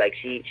cute. Like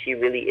she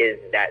really is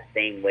that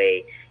same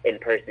way in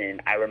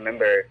person. I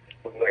remember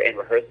when we were in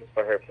rehearsals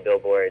for her for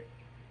Billboard,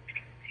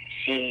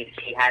 she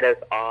had us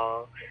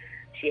all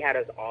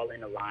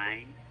in a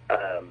line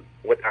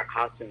with our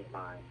costumes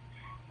on,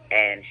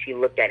 and she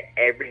looked at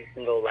every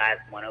single last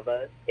one of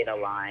us in a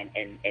line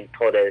and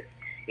told us,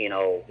 you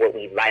know, what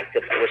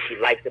she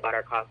liked about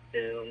our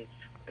costumes,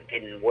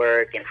 didn't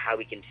work and how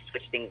we can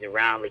switch things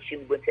around. Like she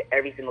went to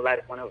every single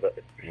last one of us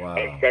Wow.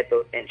 and set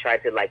those and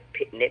tried to like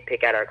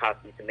nitpick at our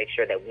costumes to make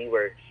sure that we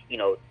were,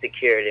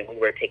 secured and we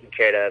were taken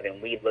care of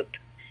and we looked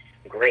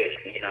great.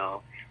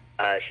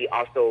 She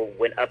also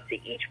went up to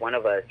each one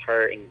of us,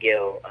 her and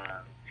Gil.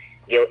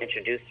 Gil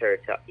introduced her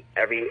to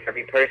every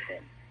person,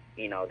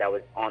 that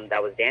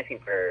was dancing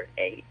for her,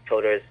 and he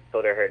told her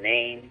her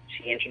name.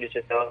 She introduced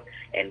herself,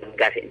 and we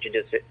got to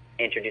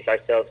introduce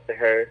ourselves to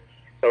her.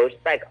 So it's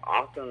just like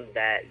awesome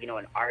that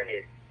an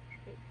artist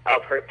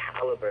of her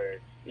caliber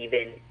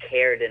even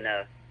cared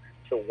enough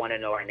to want to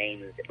know our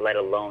names, let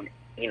alone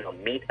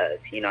meet us.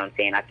 You know what I'm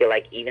saying? I feel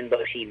like even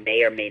though she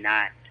may or may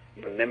not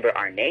remember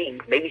our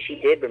names, maybe she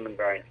did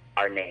remember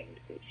our names.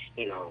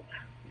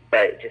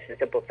 But just the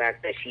simple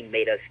fact that she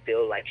made us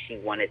feel like she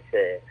wanted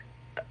to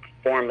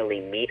formally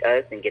meet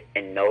us and get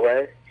and know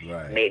us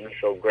Right. made me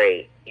feel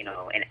great.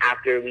 And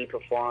after we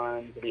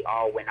performed, we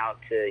all went out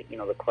to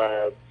the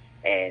club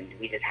and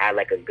we just had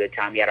like a good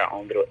time. We had our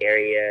own little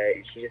area,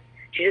 and she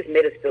just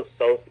made us feel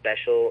so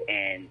special.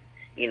 And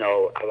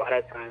a lot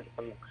of times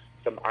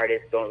some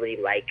artists don't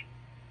really like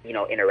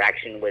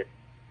interaction with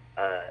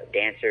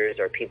dancers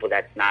or people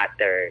that's not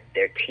their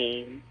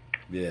team.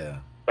 Yeah.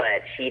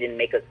 But she didn't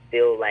make us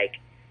feel like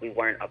we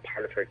weren't a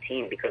part of her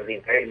team, because we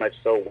very much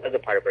so was a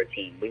part of her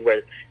team. We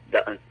were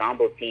the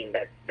ensemble team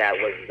that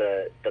was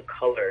the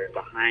color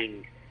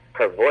behind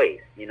her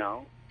voice,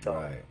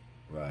 So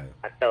Right.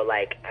 I felt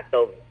like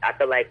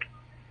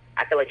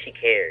she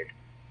cared.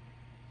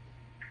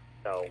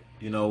 So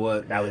You know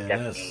what, that man? was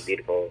definitely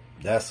beautiful.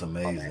 That's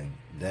amazing.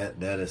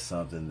 That is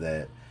something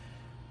that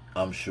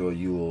I'm sure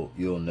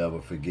you'll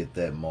never forget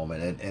that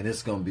moment, and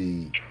it's gonna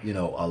be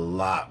a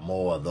lot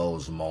more of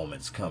those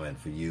moments coming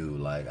for you.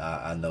 Like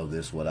I know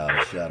this without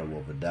a shadow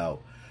of a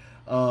doubt.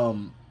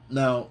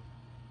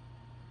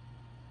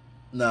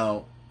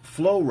 Now,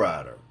 Flow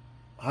Rider,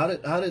 how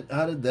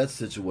did that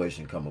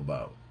situation come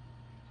about?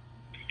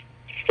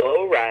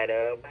 Flow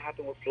Rider, what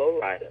happened with Flow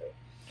Rider?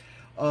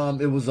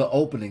 It was an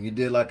opening. You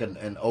did like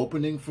an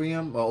opening for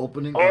him, an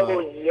opening. Oh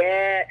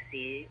yeah,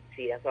 see,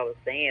 that's what I was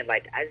saying.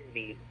 Like I'd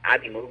be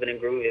moving and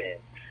grooving,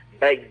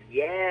 but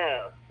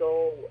yeah.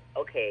 So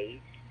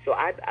okay, so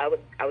I was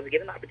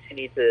given the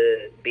opportunity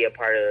to be a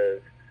part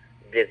of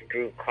this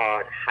group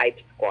called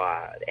Hype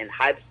Squad, and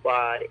Hype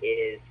Squad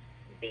is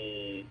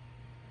the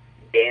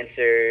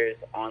dancers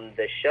on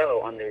the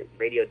show on the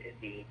Radio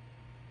Disney.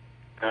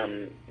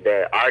 The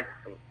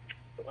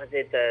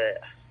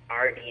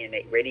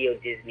RDMA Radio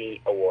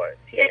Disney Awards?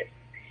 Yes.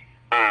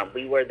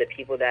 We were the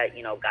people that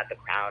got the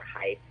crowd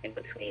hype in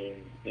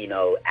between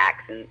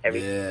acts and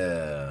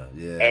everything.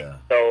 Yeah. And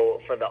so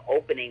for the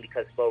opening,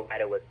 because Flow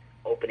Rider was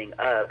opening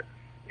up,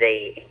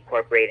 they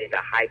incorporated the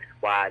Hype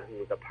Squad, who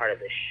was a part of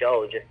the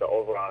show, just the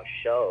overall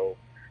show,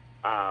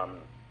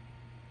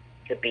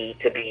 to be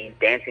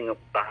dancing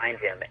behind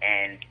him.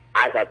 And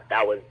I thought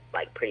that was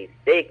like pretty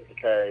sick,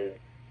 because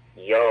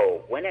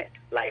when am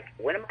I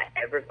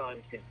ever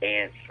going to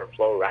dance for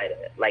Flow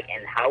Rider? Like,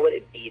 and how would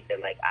it be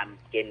that like I'm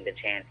getting the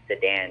chance to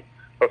dance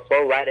for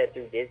Flow Rider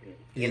through Disney?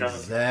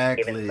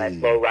 Exactly. Given like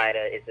Flow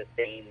Rider is the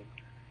same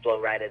Flow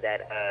Rider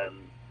that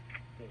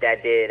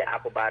did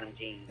Apple Bottom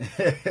Jeans.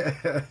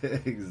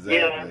 Exactly. You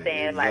know what I'm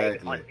saying? Exactly.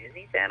 Like on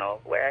Disney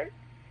Channel, where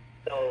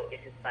so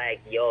it's just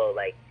like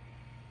like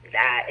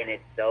that in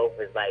itself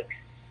is like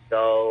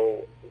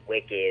so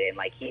wicked, and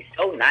like he's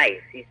so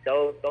nice. He's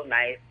so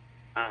nice.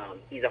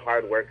 He's a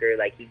hard worker.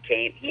 Like when he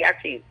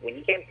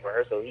came to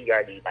rehearsal, he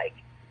already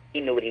he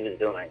knew what he was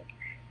doing.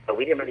 So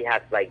we didn't really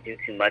have to do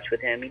too much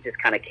with him. He just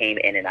kind of came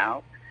in and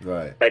out.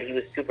 Right. But he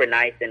was super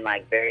nice and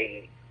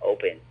very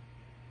open.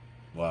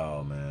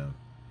 Wow, man.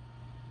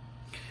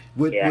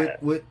 With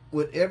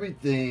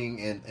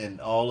everything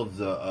and all of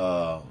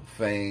the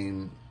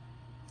fame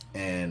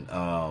and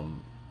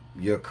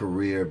your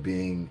career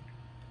being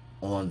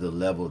on the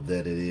level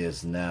that it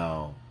is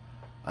now,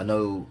 I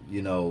know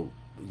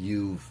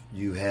you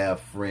have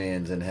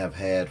friends and have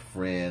had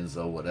friends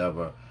or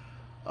whatever.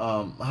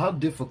 How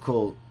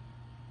difficult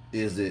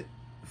is it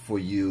for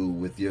you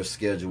with your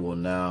schedule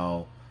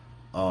now,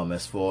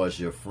 as far as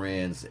your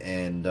friends,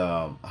 and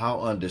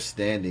how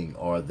understanding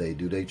are they?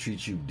 Do they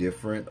treat you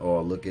different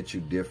or look at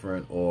you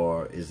different,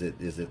 or is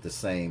it the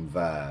same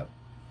vibe?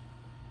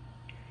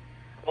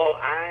 Well,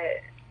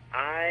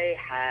 I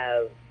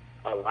have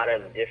a lot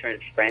of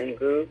different friend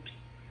groups,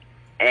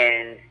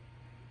 and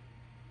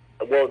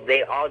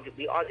we all do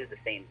the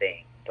same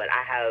thing, but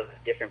I have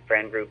different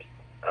friend groups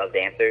of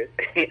dancers.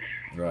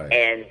 Right.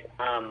 And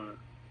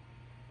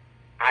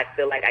I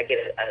feel like I get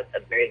a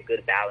very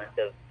good balance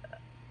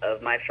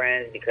of my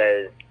friends,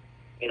 because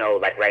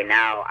like right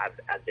now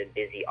I've been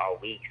busy all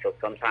week, so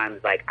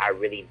sometimes I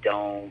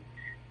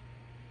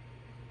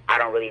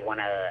don't really want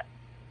to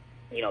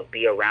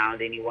be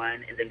around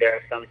anyone, and then there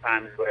are some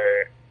times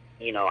where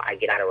I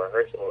get out of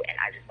rehearsal and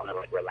I just want to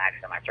relax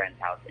at my friend's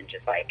house and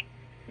just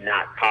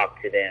not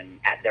talk to them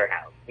at their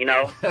house, and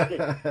then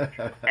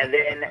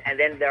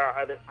there are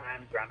other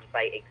times where I'm just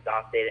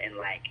exhausted and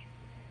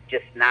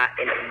just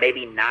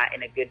maybe not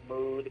in a good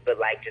mood, but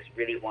like just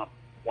really want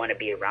to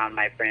be around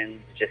my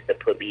friends just to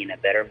put me in a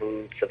better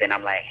mood. So then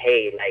I'm like,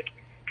 hey, like,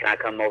 can I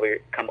come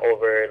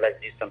over, let's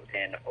do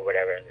something or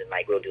whatever. And then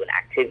like, we'll do an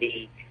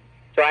activity.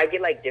 So I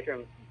get like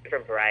different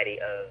variety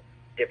of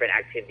different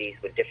activities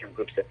with different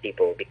groups of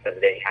people because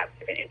they have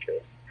different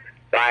interests.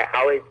 So I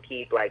always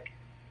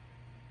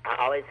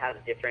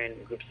have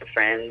different groups of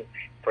friends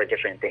for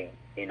different things,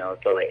 you know,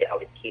 so like, it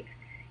always keeps,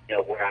 you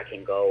know, where I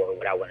can go or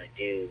what I want to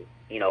do,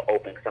 you know,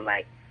 open. Cause I'm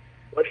like,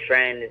 what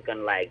friend is going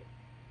to like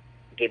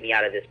get me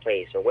out of this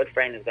place, or what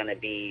friend is going to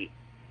be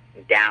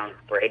down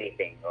for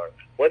anything, or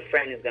what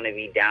friend is going to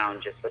be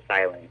down just for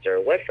silence, or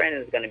what friend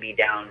is going to be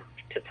down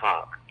to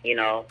talk, you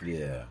know?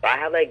 Yeah. So I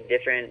have like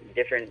different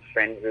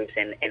friend groups,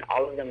 and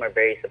all of them are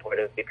very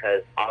supportive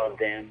because all of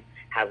them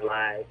have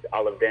lives,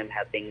 all of them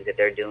have things that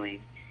they're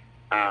doing.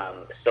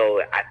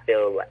 So I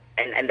feel,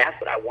 and that's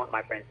what I want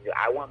my friends to do.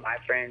 I want my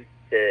friends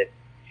to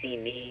see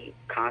me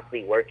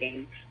constantly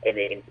working, and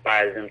it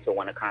inspires them to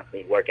want to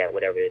constantly work at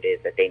whatever it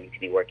is that they need to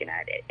be working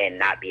at it, and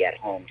not be at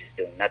home just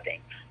doing nothing.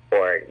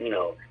 Or, you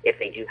know, if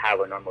they do have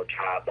a normal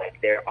job,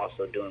 like they're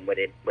also doing what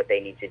they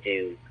need to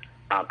do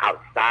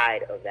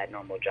outside of that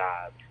normal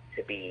job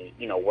to be,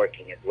 you know,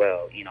 working as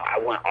well. You know, I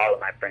want all of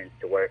my friends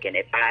to work, and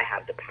if I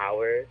have the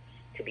power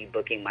to be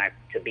booking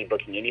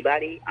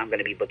anybody, I'm going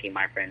to be booking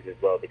my friends as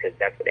well, because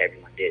that's what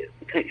everyone do.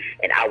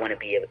 And I want to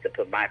be able to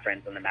put my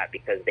friends on the map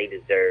because they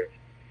deserve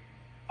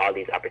all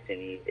these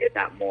opportunities, if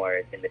not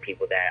more, than the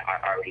people that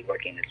are already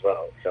working as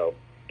well. So,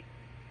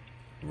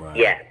 right.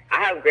 Yeah,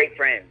 I have great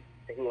friends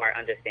who are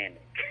understanding.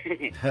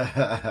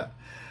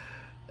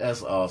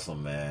 That's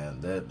awesome, man.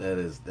 That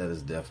is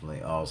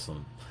definitely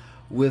awesome.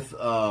 With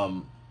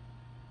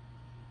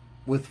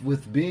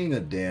being a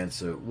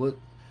dancer, what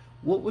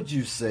would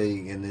you say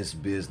in this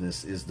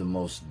business is the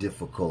most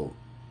difficult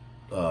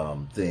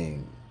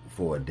thing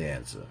for a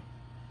dancer?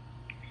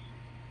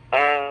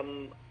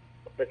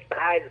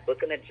 Besides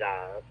booking a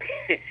job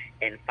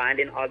and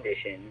finding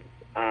auditions,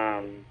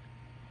 I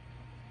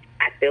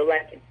feel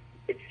like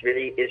it's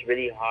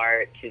really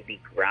hard to be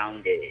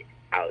grounded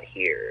out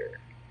here.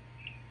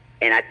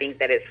 And I think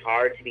that it's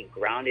hard to be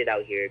grounded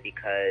out here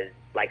because,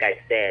 like I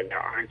said, there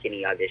aren't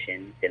any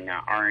auditions, and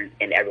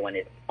everyone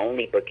is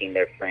only booking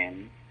their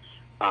friends,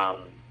 or,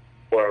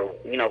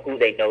 you know, who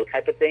they know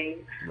type of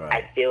thing.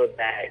 Right. I feel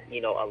that,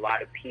 you know, a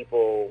lot of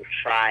people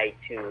try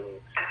to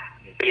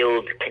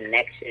build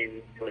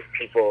connections with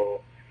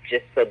people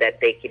just so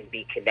that they can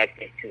be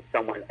connected to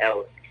someone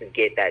else to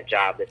get that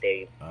job that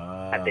they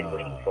have been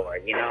waiting for,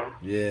 you know?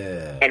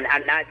 Yeah. And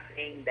I'm not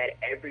saying that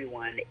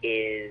everyone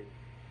is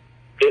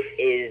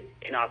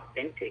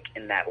inauthentic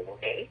in that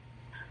way,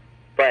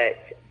 but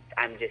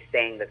I'm just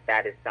saying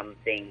that is some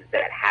things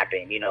that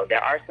happen. You know,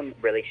 there are some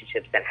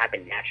relationships that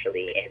happen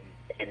naturally,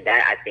 and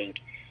that I think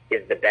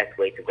is the best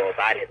way to go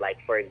about it. Like,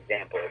 for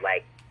example,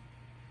 like,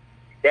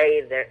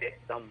 say there is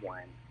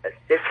someone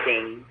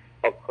assisting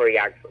a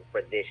choreographer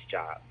for this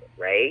job,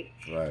 right?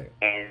 Right.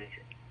 And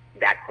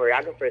that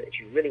choreographer that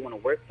you really want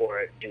to work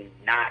for do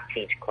not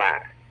teach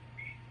class.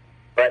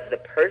 But the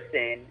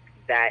person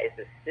that is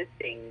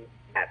assisting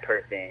that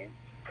person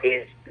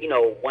is, you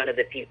know, one of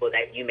the people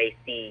that you may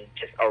see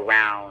just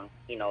around,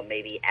 you know,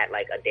 maybe at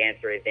like a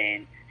dancer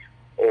event,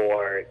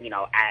 or, you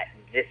know, at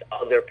this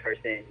other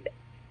person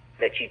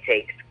that you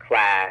take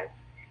class,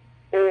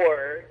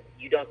 or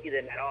you don't see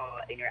them at all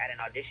and you're at an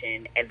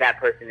audition and that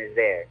person is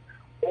there,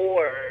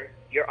 or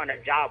you're on a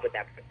job with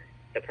that person,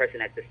 the person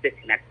that's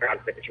assisting that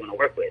choreographer that you want to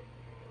work with.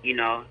 You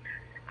know,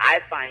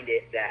 I find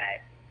it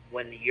that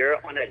when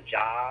you're on a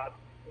job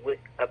with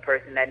a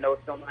person that knows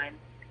someone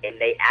and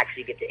they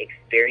actually get to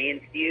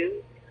experience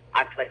you,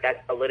 I feel like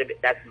that's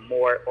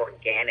more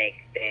organic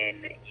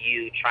than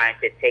you trying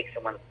to take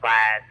someone's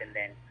class and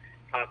then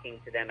talking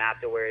to them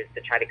afterwards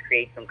to try to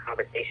create some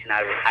conversation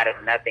out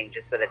of nothing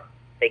just so that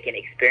they can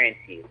experience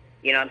you.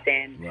 You know what I'm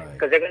saying? Right.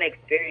 Because they're going to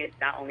experience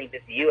not only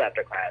just you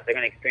after class, they're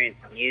going to experience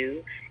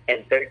you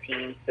and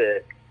 13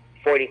 to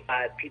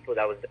 45 people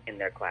that was in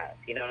their class.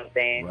 You know what I'm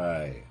saying?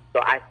 Right.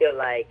 So I feel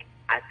like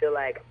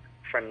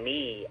for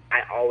me,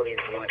 I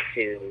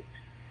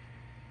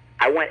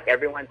want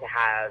everyone to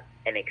have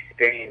an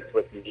experience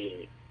with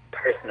me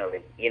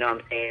personally. You know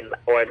what I'm saying?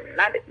 Or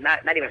not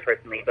even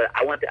personally, but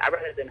I'd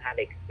rather them have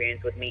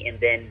experience with me and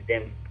then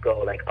them go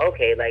like,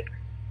 okay, like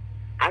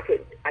I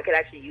could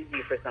actually use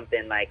you for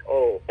something, like,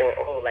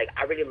 like,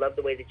 I really love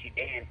the way that you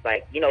dance.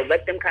 Like, you know,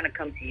 let them kind of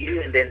come to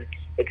you and then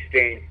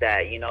experience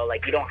that, you know?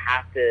 Like, you don't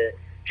have to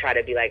try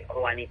to be like,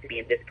 oh, I need to be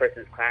in this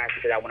person's class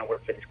because I want to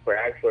work for this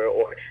choreographer,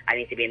 or I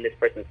need to be in this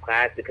person's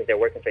class because they're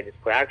working for this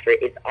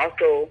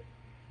choreographer.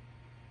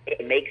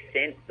 It makes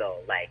sense, though.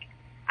 Like,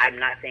 I'm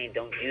not saying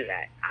don't do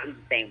that. I'm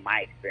just saying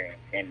my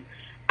experience. And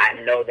I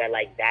know that,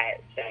 like,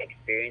 that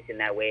experience and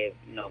that way of,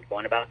 you know,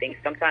 going about things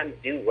sometimes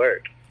do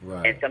work.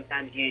 Right. And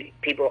sometimes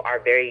people are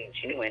very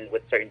genuine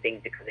with certain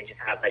things because they just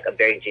have like a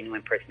very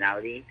genuine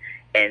personality,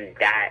 and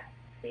that,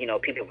 you know,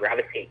 people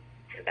gravitate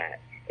to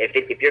that.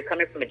 If you're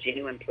coming from a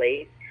genuine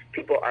place,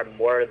 people are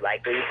more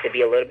likely to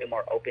be a little bit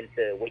more open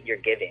to what you're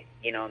giving.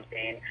 You know what I'm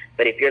saying?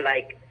 But if you're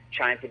like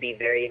trying to be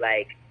very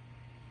like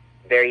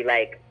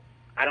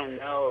I don't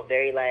know,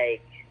 very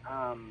like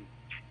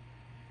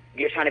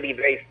you're trying to be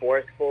very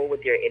forceful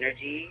with your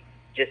energy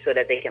just so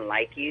that they can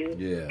like you.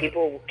 Yeah.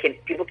 People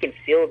can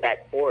feel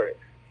that force,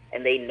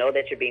 and they know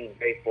that you're being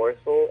very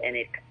forceful, and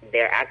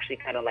they're actually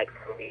kind of like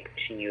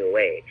pushing you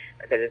away,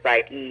 because it's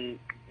like, you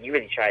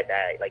really tried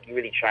that, like you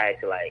really tried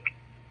to like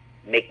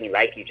make me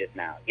like you just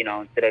now, you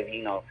know, instead of,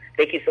 you know,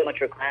 thank you so much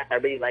for class, I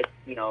really like,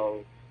 you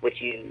know,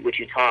 what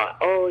you taught.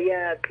 Oh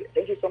yeah,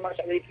 thank you so much,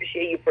 I really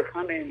appreciate you for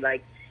coming,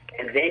 like,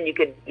 and then you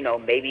could, you know,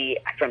 maybe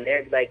from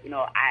there be like, you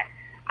know,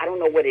 I don't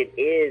know what it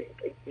is,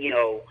 you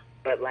know,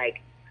 but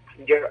like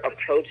your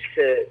approach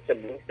to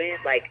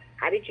movement, like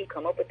how did you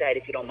come up with that,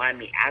 if you don't mind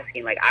me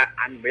asking? Like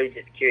I'm really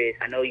just curious.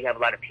 I know you have a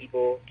lot of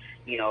people,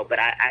 you know, but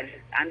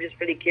I'm just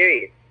really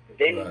curious.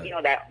 Then Right. you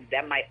know,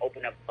 that might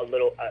open up a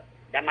little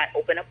that might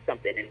open up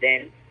something, and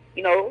then,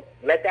 you know,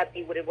 let that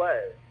be what it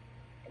was.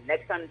 And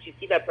next time that you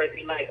see that person,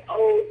 you're like,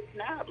 oh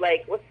snap,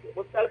 like what's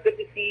up, good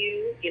to see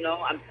you, you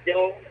know, I'm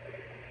still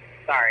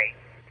sorry.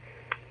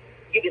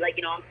 You'd be like,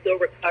 you know, I'm still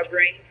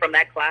recovering from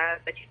that class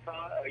that you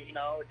taught, or, you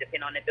know,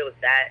 depending on if it was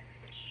that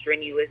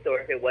strenuous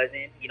or if it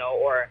wasn't, you know,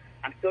 or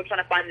I'm still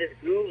trying to find this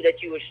groove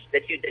that you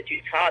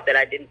taught that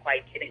I didn't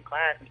quite get in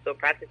class. I'm still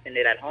practicing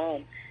it at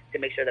home to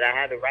make sure that I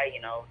have it right,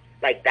 you know.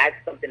 Like that's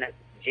something that's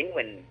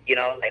genuine, you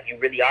know, like you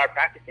really are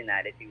practicing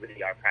that, if you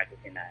really are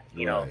practicing that.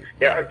 You know,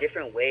 there are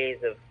different ways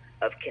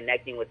of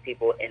connecting with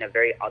people in a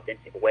very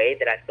authentic way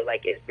that I feel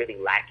like is really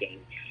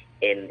lacking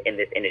in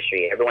this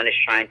industry. Everyone is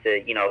trying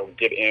to, you know,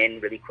 get in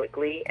really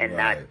quickly and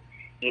not,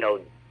 you know,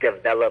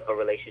 develop a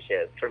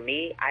relationship. For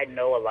me, I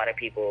know a lot of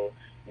people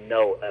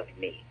know of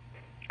me.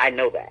 I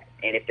know that.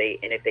 And if they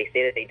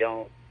say that they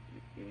don't,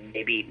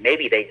 maybe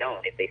they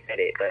don't if they said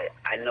it, but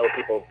I know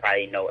people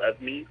probably know of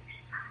me.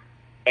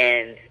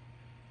 And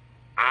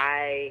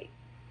I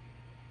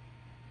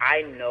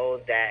know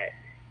that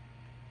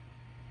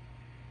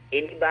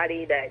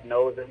anybody that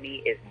knows of me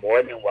is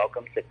more than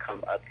welcome to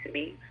come up to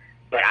me,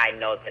 but I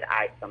know that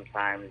I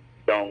sometimes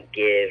don't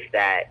give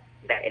that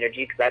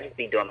energy, because I just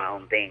be doing my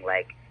own thing.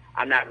 Like,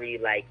 I'm not really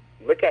like,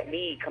 look at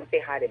me, come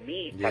say hi to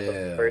me type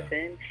of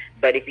person.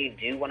 But if you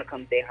do want to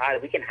come say hi,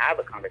 we can have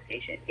a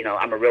conversation. You know,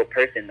 I'm a real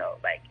person though.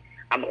 Like,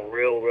 I'm a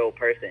real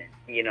person,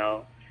 you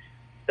know?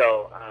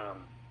 So,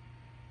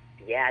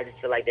 yeah, I just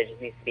feel like there just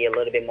needs to be a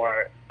little bit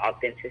more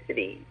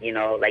authenticity, you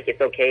know? Like,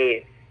 it's okay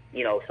if,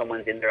 you know,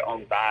 someone's in their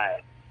own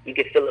vibe. You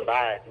could feel a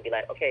vibe and be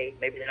like, okay,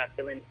 maybe they're not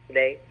feeling it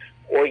today.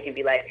 Or you can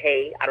be like,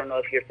 hey, I don't know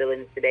if you're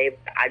feeling it today,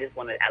 but I just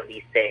want to at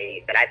least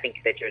say that I think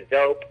that you're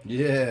dope.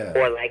 Yeah.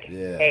 Or like,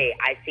 hey,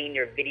 I've seen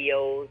your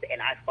videos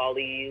and I follow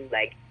you.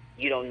 Like,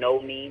 you don't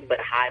know me, but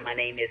hi, my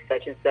name is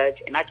such and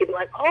such. And I could be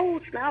like,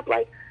 oh, snap,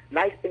 like,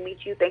 nice to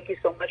meet you. Thank you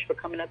so much for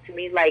coming up to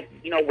me. Like,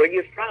 you know, where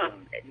you're from,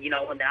 you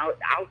know, and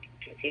I'll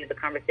continue the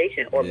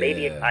conversation. Or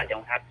maybe if I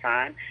don't have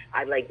time,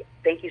 I'd like,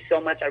 thank you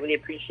so much. I really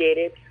appreciate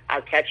it.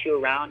 I'll catch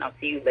you around. I'll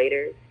see you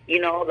later. You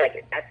know,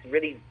 like, that's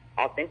really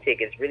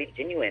authentic. It's really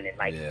genuine. And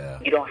like,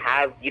 you don't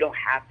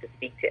have to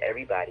speak to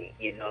everybody,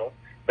 you know,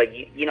 but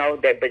you know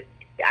that, but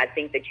I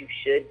think that you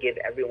should give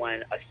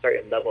everyone a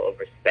certain level of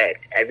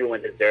respect.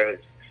 Everyone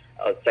deserves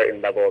a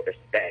certain level of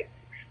respect,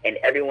 and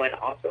everyone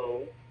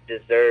also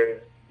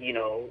deserves, you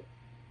know,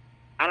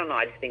 I don't know,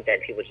 I just think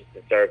that people just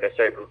deserve a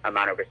certain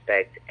amount of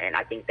respect, and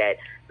I think that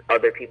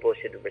other people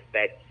should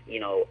respect,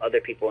 you know,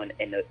 other people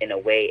in a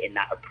way and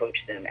not approach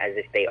them as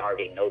if they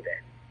already know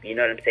them. You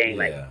know what I'm saying?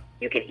 Like,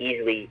 you can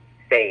easily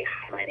say,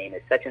 hi, my name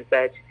is such and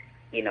such,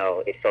 you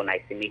know, it's so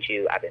nice to meet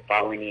you, I've been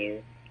following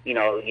you. You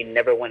know, you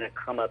never want to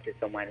come up to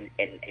someone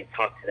and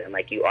talk to them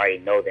like you already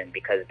know them,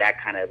 because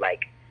that kind of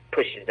like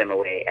pushes them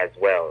away as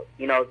well.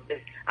 You know,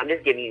 I'm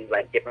just giving you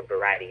like different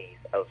varieties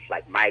of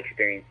like my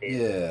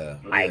experiences,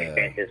 my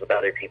experiences with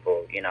other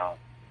people, you know.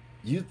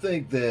 You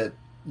think that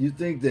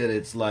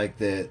it's like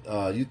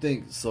that, you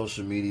think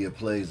social media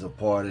plays a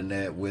part in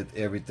that, with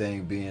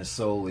everything being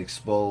so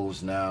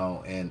exposed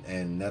now,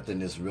 and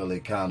nothing is really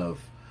kind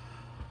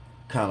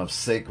of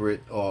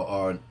sacred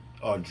or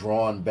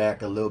drawn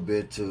back a little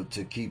bit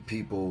to keep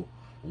people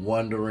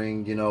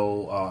wondering, you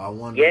know, I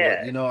wonder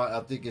what, you know, I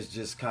think it's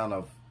just kind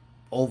of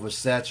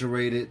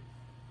oversaturated.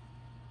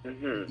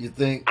 You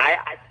think? I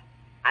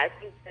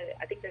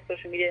think that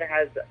social media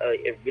has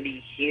a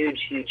really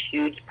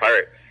huge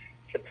part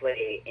to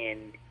play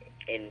in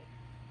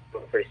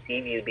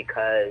perceive you,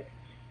 because,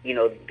 you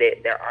know,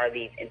 there are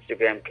these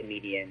Instagram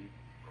comedians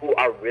who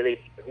are really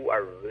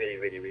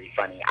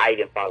funny. I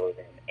even follow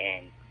them,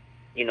 and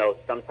you know,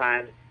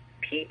 sometimes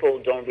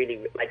people don't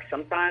really like.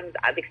 Sometimes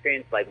I've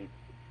experienced like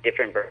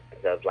different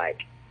versions of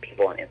like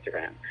people on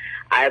Instagram.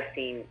 I've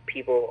seen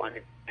people on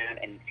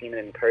Instagram and seen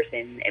them in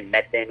person and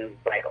met them and was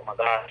like, oh my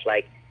gosh,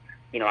 like,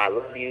 you know, I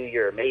love you,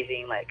 you're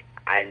amazing, like,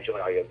 I enjoy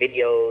all your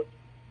videos,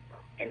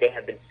 and they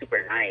have been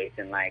super nice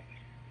and like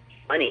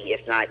funny,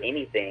 if not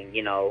anything,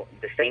 you know,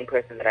 the same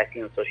person that I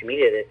see on social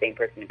media, the same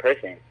person in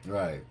person.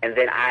 Right. And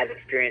then I've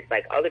experienced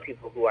like other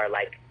people who are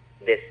like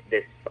this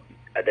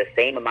the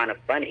same amount of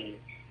funny,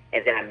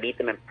 and then I meet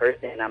them in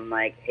person and I'm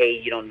like, hey,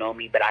 you don't know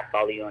me, but I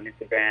follow you on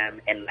Instagram,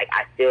 and like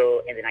I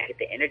feel, and then I get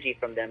the energy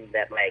from them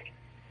that like,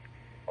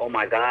 oh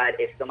my God,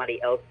 if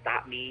somebody else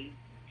stopped me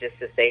just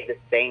to say the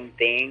same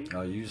thing.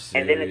 Are you serious?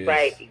 And then it's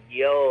like,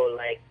 yo,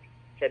 like,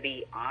 to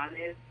be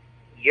honest,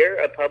 you're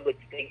a public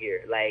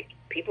figure. Like,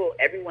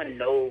 everyone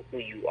knows who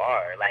you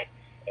are. Like,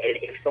 and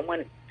if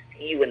someone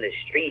see you in the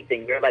streets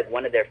and you're like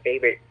one of their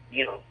favorite,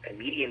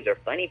 comedians or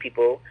funny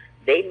people,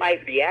 they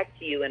might react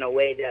to you in a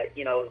way that,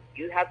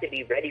 you have to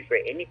be ready for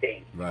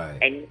anything. Right.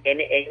 And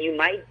you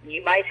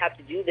might have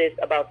to do this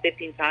about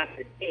 15 times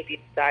a day if you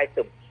decide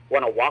to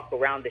want to walk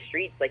around the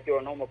streets like you're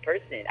a normal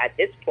person. At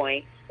this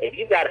point, if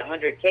you've got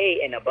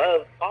 100K and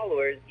above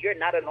followers, you're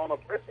not a normal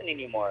person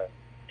anymore.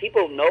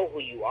 People know who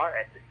you are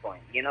at this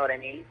point. You know what I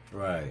mean?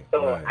 Right.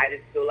 So right. I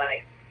just feel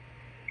like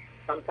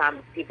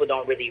sometimes people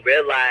don't really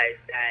realize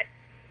that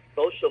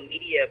social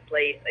media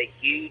plays a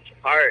huge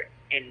part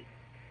in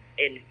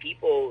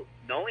people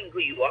knowing who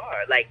you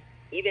are. Like,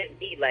 even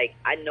me, like,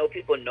 I know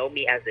people know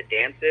me as a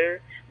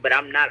dancer, but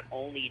I'm not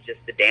only just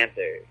a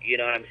dancer. You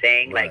know what I'm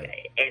saying? Right.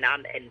 Like,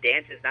 and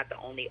dance is not the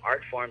only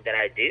art form that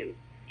I do.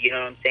 You know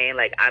what I'm saying?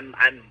 Like, I'm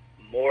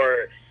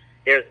more.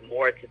 There's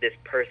more to this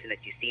person that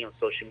you see on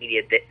social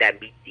media that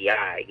meets the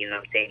eye. You know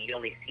what I'm saying? You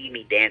only see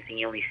me dancing.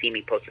 You only see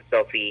me post a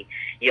selfie.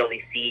 You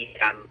only see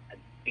I'm,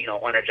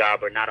 on a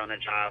job or not on a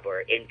job, or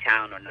in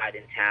town or not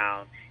in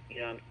town. You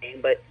know what I'm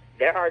saying? But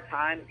there are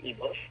times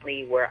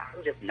emotionally where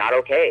I'm just not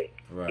okay.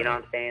 Right. You know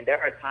what I'm saying?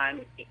 There are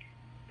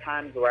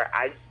times where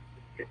I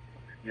just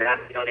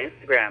not be on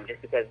Instagram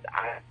just because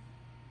I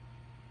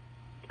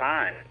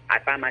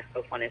find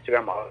myself on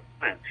Instagram all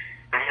the time.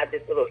 I have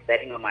this little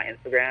setting on my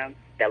Instagram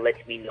that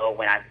lets me know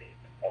when I'm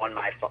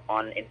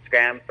on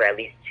Instagram for at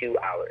least 2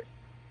 hours.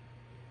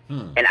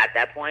 And at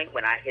that point,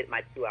 when I hit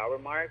my 2-hour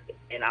mark,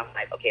 and I'm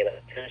like, okay,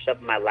 let's finish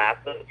up my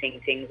last little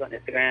tings on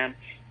Instagram,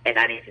 and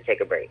I need to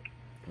take a break.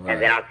 Right.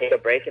 And then I'll take a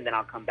break, and then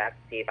I'll come back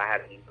to see if I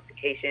have any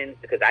notifications,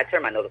 because I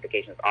turn my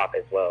notifications off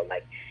as well.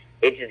 Like,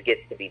 it just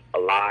gets to be a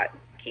lot.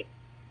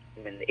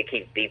 It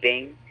keeps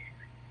beeping.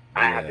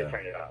 I have to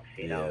turn it off.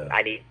 You know,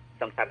 I need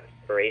some type of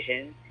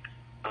inspiration.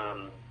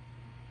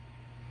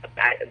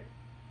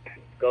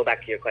 Go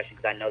back to your question,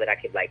 because I know that I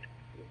could like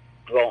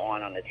go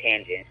on a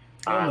tangent.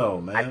 No,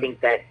 man. I think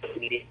that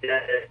media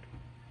does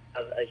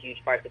a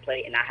huge part to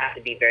play, and I have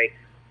to be very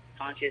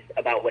conscious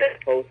about what I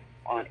post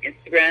on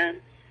Instagram,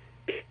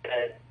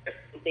 because there's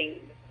some things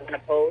I want to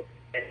post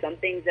and some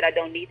things that I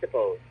don't need to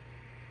post.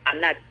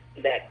 I'm not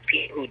saying that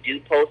people who do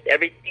post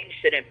everything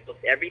shouldn't post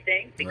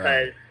everything,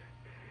 because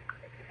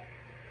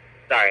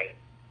sorry,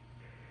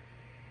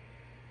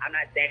 I'm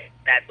not saying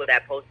that people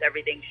that post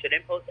everything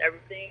shouldn't post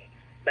everything.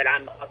 But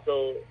I'm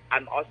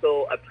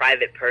also a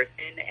private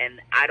person, and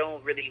I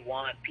don't really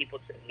want people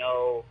to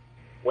know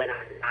when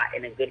I'm not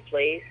in a good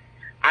place.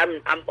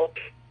 I'm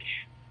okay.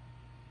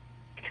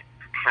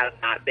 Have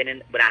not been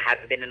in when I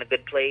haven't been in a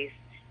good place,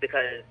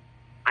 because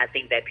I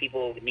think that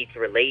people need to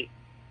relate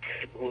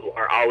to people who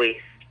are always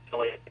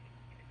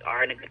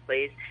are in a good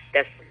place.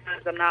 That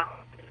sometimes I'm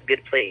not in a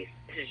good place.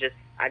 This is just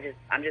I'm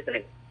just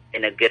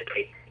in a good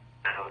place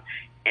now,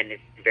 and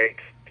it's very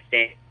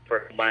consistent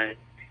for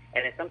months.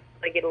 And then sometimes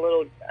I get a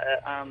little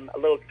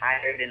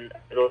tired and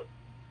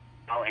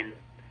and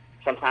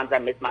sometimes I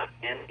miss my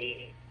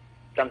family.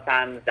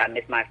 Sometimes I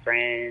miss my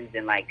friends,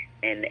 and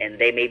and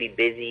they may be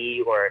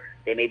busy, or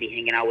they may be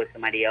hanging out with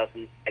somebody else,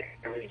 and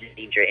I really just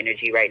need your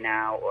energy right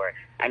now, or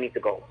I need to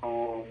go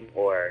home,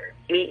 or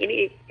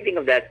anything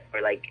of that,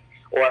 or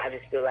I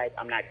just feel like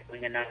I'm not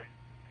doing enough.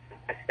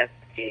 That's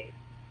it.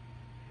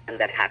 And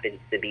that happens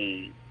to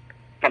be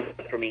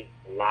something for me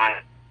a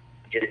lot.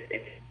 Just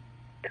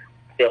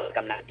feel like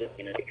I'm not doing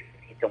enough.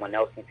 I see someone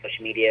else on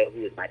social media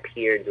who is my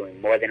peer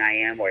doing more than I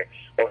am, or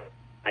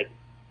like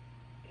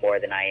more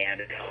than I am.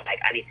 Like,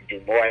 I need to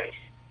do more.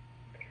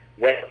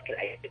 What else can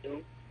I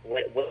do?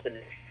 What's the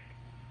next?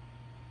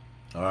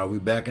 All right, we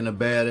back in the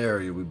bad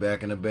area.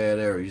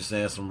 You're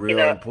saying some real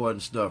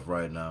important stuff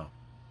right now.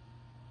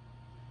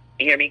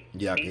 Can you hear me?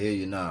 Yeah, I can hear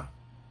you now.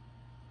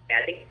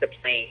 I think the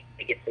plane,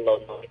 it gets a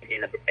little noise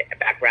in the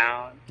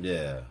background.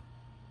 Yeah.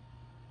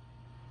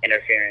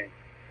 Interference.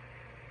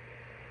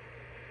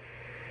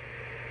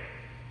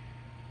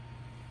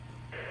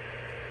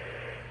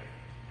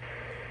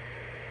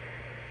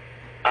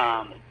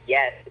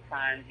 Yes,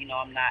 sometimes,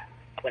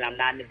 when I'm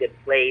not in a good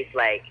place,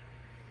 like,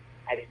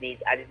 I just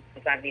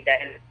sometimes need that,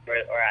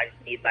 or I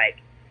just need,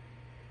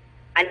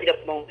 I need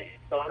a moment.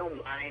 So I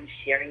don't mind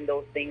sharing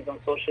those things on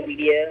social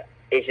media.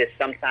 It's just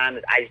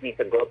sometimes I just need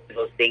to go through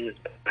those things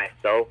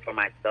for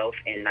myself,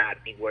 and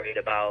not be worried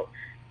about,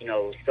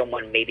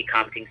 someone maybe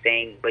commenting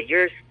saying, but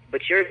you're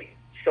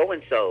so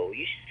and so.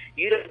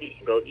 You don't need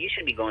to go. You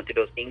shouldn't be going through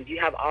those things. You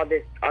have all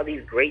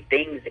these great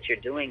things that you're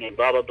doing, and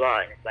blah blah blah.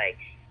 And it's like,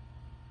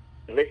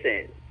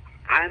 listen,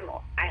 I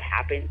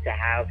happen to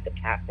have the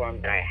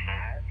platform that I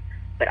have,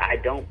 but I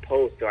don't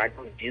post, or I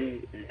don't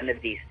do none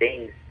of these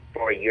things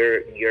for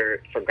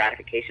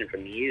gratification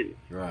from you.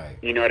 Right.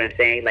 You know what I'm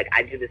saying? Like,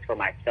 I do this for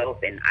myself,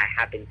 and I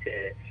happen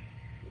to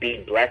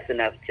be blessed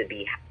enough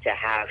to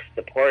have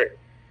support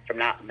from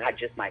not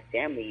just my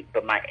family,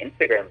 but my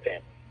Instagram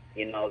family.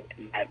 You know,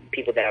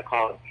 people that are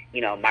called,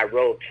 you know, my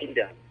royal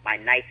kingdom, my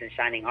knights in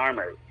shining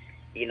armor.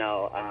 You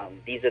know,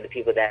 these are the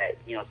people that,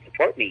 you know,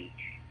 support me.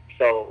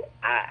 So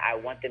I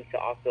want them to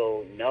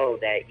also know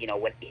that, you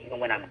know, even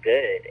when I'm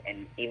good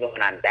and even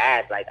when I'm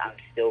bad, like, I'm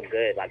still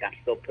good. Like, I'm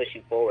still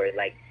pushing forward.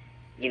 Like,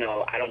 you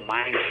know, I don't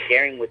mind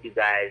sharing with you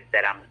guys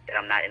that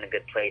I'm not in a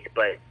good place.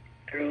 But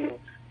through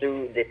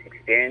this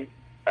experience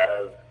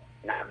of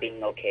not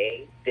being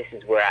okay, this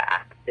is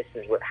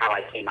how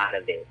I came out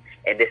of it,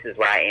 and this is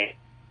where I am.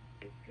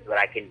 This is what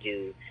I can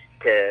do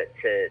to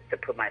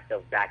put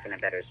myself back in a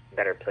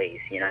better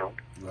place. You know.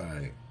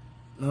 Right.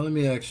 Now let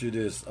me ask you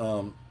this.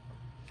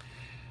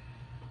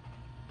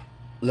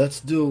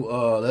 Let's do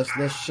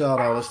let's shout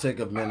out. Let's take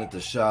a minute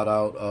to shout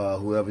out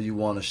whoever you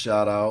want to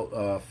shout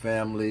out,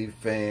 family,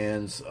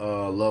 fans,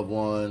 loved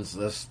ones.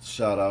 Let's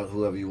shout out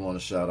whoever you want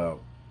to shout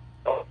out.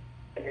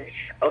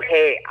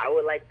 Okay, I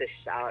would like to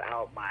shout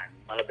out my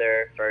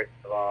mother first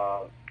of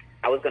all.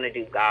 I was gonna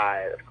do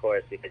God, of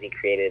course, because He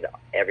created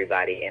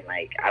everybody, and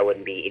like I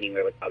wouldn't be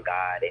anywhere without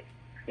God. And,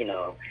 you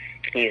know,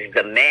 He's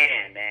the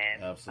man.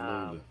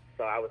 Absolutely.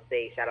 So I would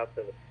say shout out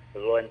to the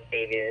Lord and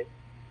Savior.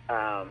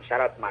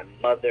 Shout out to my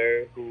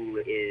mother, who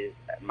is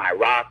my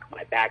rock,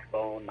 my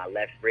backbone, my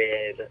left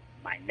rib,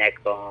 my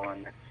neck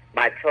bone,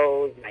 my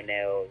toes, my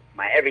nails,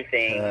 my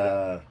everything.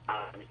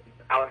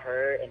 Without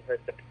her and her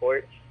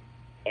support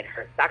and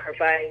her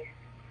sacrifice,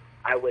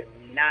 I would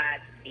not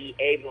be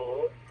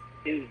able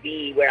to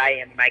be where I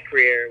am in my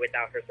career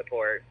without her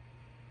support.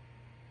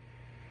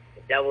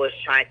 The devil is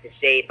trying to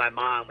shade my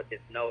mom with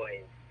this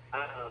noise.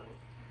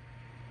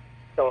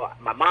 So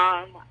my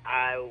mom,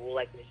 I would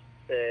like to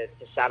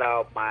shout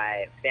out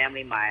my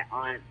family, my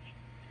aunt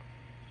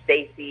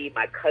Stacy,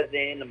 my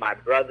cousin, my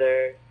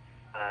brother,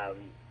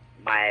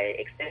 my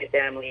extended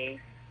family.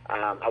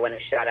 I want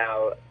to shout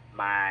out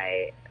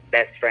my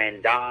best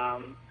friend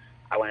Dom.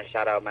 I want to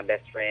shout out my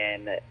best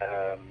friend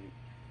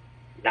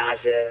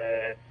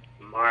Naja,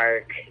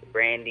 Mark,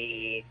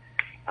 Brandy,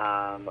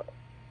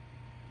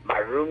 my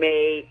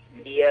roommate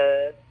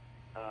Mia.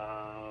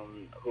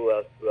 Who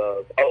else?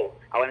 Oh,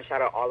 I want to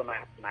shout out all of my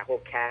whole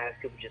cast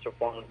who just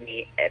performed with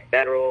me at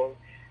Federal.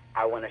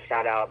 I want to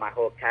shout out my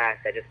whole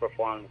cast that just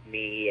performed with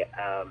me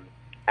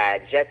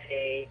at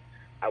Jete.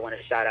 I want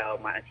to shout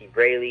out my auntie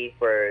Braylee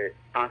for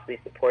constantly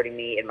supporting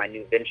me in my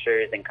new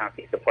ventures and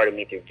constantly supporting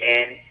me through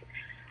dance.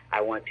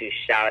 I want to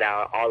shout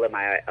out all of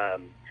my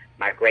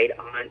my great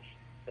aunts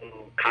who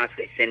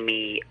constantly send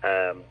me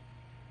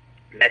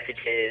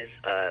messages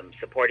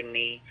supporting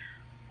me.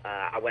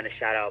 I want to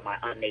shout out my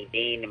Aunt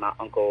Nadine and my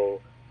Uncle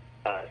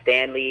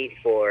Stanley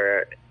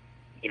for,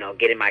 you know,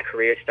 getting my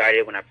career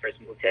started when I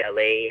first moved to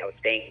LA. I was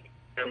staying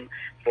with them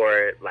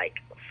for like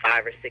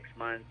 5 or 6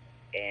 months,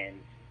 and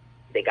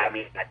they got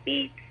me my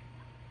feet.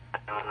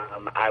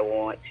 I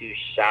want to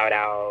shout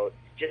out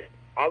just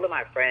all of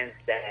my friends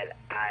that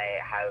I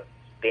have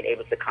been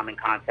able to come in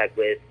contact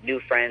with, new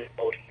friends,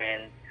 old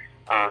friends.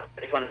 I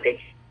just want to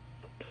thank you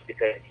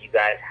because you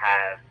guys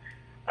have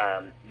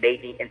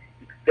made me in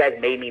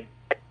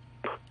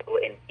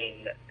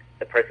being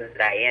the person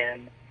that I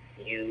am.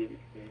 You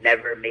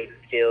never made me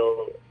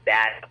feel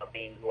bad about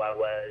being who I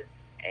was,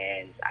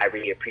 and I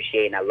really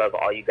appreciate and I love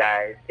all you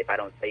guys. If I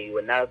don't tell you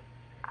enough,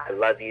 I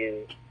love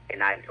you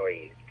and I adore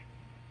you.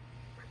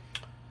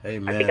 Hey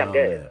man, I think I'm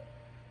good.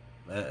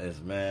 That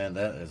is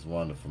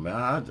wonderful, man.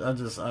 I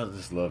just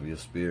love your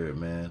spirit,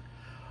 man.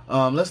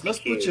 Let's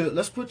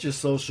put your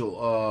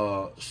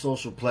social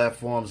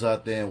platforms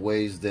out there in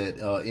ways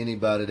that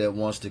anybody that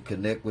wants to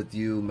connect with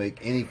you, make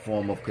any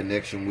form of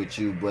connection with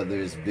you,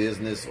 whether it's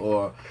business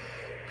or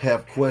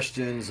have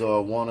questions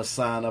or want to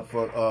sign up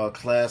for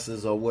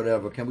classes or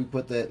whatever. Can we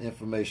put that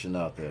information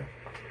out there?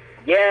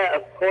 Yeah,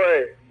 of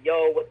course.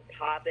 Yo, what's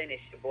poppin'?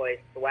 It's your boy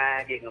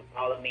Swag. You can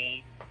follow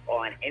me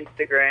on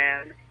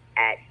Instagram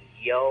at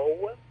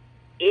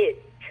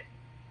It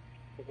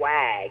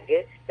Swag.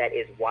 That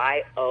is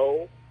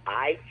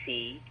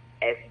YOITSWAGG.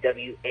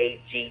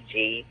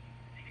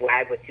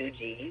 Swag with 2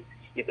 G's.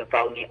 You can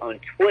follow me on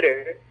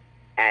Twitter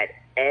at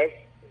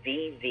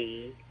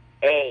SVVAGG.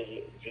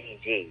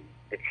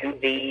 The 2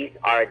 V's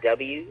are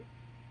W,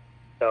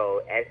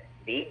 so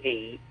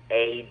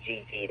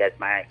SVVAGG. That's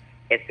my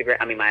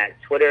my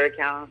Twitter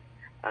account.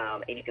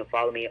 And you can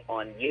follow me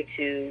on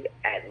YouTube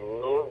at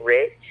Lil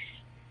Rich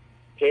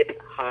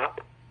Hip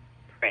Hop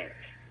Prince.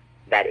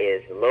 That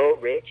is Lil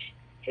Rich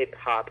Hip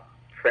Hop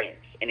Prince.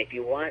 And if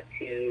you want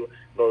to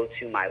go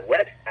to my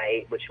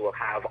website, which will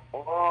have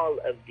all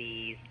of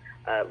these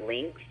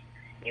links,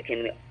 you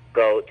can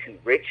go to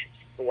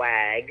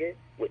richswag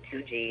with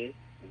 2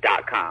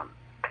 G's.com.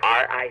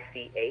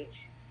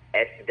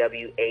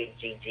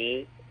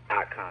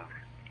 RICHSWAGG.com.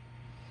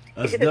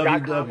 That's Is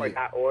it .com or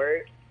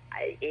 .org?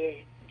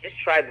 Just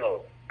try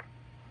both.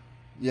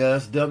 Yeah,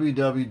 that's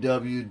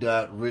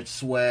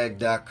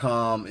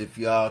www.richswag.com if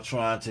y'all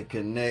trying to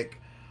connect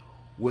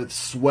with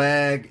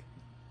Swag.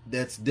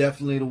 That's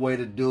definitely the way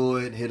to do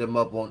it. Hit him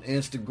up on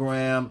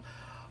Instagram.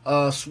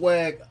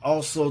 Swag,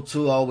 also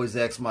too, I always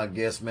ask my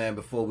guests, man,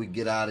 before we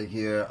get out of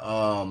here,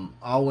 I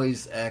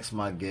always ask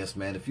my guests,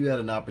 man, if you had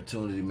an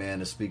opportunity, man,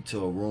 to speak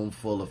to a room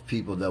full of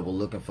people that were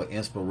looking for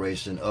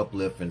inspiration,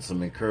 uplift, and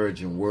some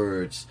encouraging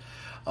words,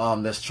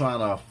 that's trying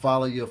to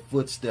follow your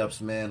footsteps,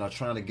 man, or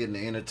trying to get in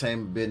the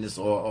entertainment business,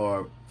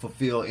 or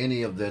fulfill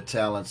any of their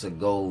talents or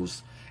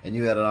goals, and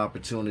you had an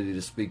opportunity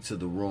to speak to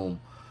the room,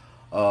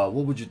 what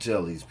would you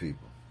tell these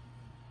people?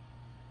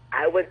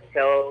 I would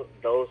tell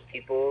those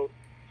people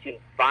to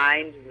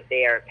find what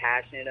they are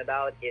passionate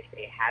about if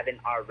they haven't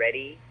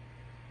already,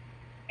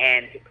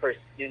 and to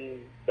pursue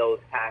those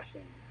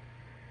passions.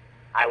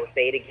 I will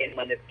say it again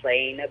when the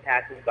plane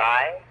passes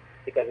by,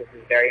 because this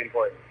is very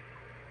important.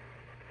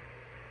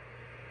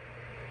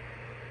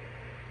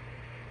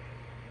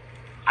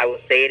 I will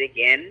say it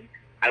again.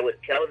 I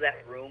would tell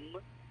that room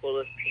full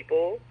of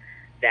people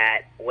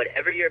that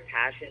whatever your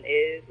passion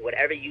is,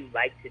 whatever you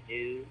like to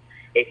do,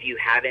 if you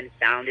haven't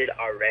found it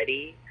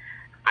already,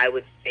 I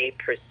would say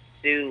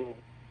pursue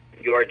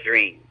your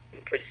dreams.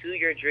 Pursue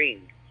your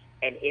dreams.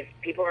 And if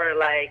people are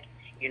like,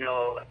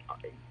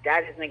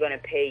 that isn't going to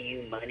pay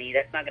you money,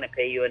 that's not going to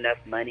pay you enough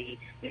money,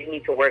 you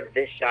need to work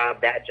this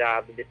job, that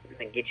job, this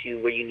doesn't get you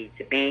where you need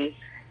to be,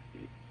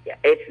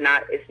 it's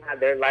not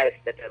their life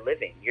that they're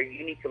living. You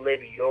need to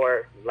live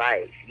your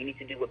life. You need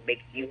to do what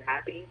makes you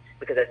happy,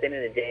 because at the end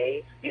of the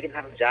day, you can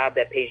have a job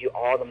that pays you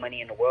all the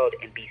money in the world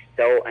and be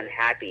so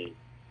unhappy.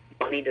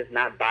 Money does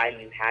not buy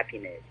you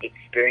happiness.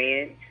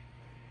 Experience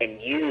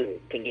and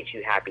you can get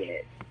you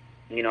happiness.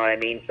 You know what I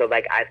mean? So,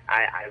 like, I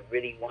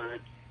really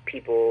want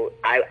people,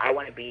 I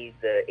want to be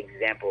the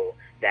example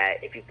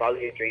that if you follow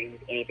your dreams,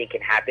 anything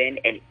can happen.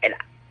 And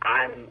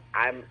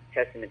I'm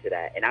testament to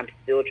that. And I'm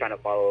still trying to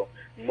follow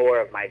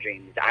more of my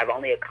dreams. I've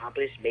only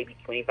accomplished maybe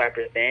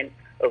 25%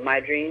 of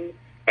my dreams,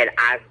 and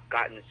I've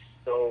gotten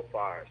so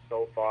far.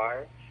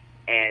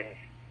 And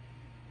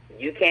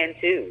you can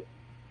too.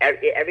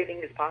 Everything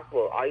is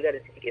possible. All you got to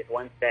take is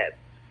one step,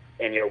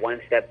 and you're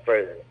one step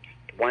further.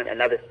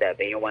 Another step,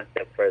 and you're one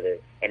step further.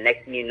 And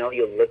next thing you know,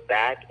 you'll look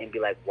back and be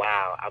like,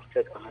 wow, I've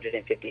took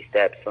 150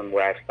 steps from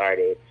where I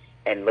started,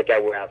 and look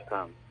at where I've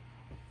come.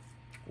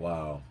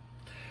 Wow.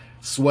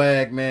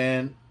 Swag,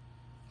 man,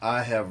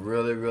 I have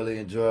really, really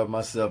enjoyed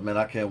myself, man.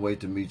 I can't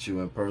wait to meet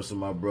you in person,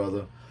 my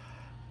brother.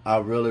 I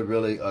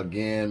really,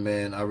 again,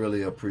 man, I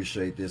really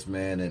appreciate this,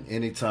 man. And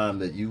anytime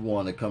that you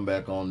want to come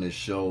back on this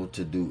show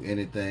to do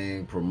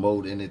anything,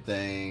 promote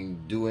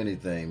anything, do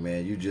anything,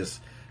 man, you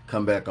just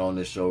come back on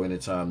this show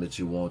anytime that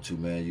you want to,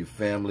 man. You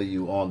family,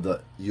 you're on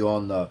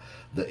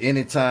the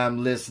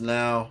anytime list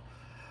now.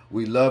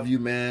 We love you,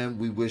 man.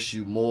 We wish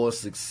you more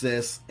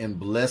success and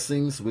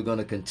blessings. We're going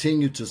to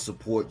continue to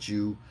support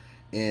you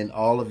in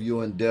all of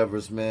your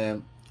endeavors,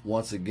 man.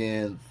 Once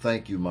again,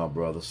 thank you, my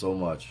brother, so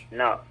much.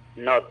 No,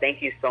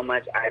 thank you so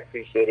much. I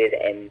appreciate it,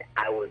 and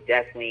I would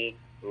definitely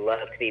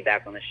love to be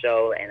back on the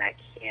show, and I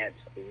can't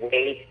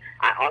wait.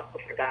 I also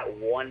forgot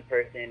one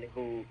person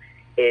who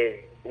is,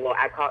 well,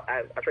 I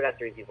forgot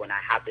 3 people, and I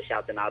have to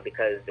shout them out,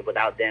 because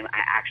without them, I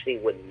actually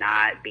would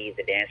not be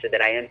the dancer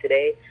that I am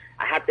today.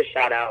 I have to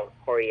shout out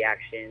Corey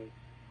Action,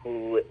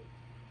 who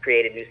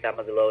created New Style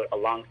Motherload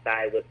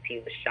alongside with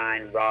T.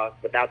 Shine Ross.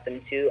 Without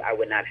them two, I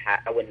would not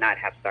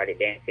have started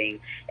dancing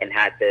and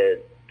had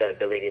the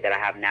ability that I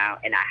have now.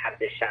 And I have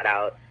to shout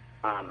out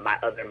my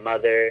other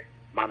mother,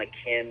 Mama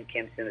Kim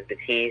Sims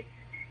Batiste.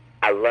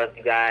 I love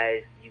you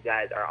guys. You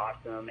guys are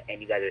awesome,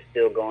 and you guys are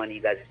still going.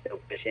 You guys are still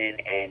pushing,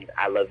 and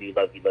I love you.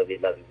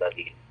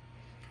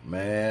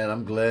 Man,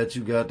 I'm glad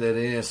you got that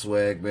in,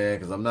 Swag, man,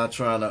 because I'm not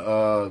trying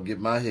to get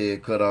my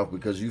head cut off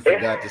because you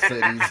forgot to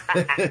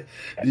say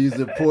these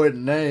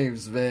important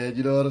names, man.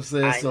 You know what I'm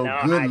saying? So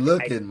good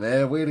looking,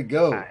 man. Way to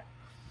go.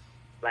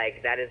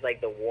 Like, that is like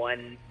the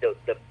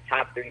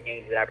top 3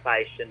 names that I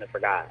probably shouldn't have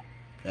forgot.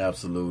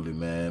 Absolutely,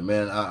 man.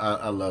 Man,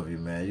 I love you,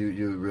 man.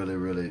 You really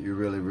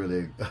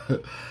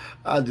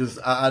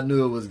I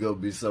knew it was gonna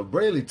be so.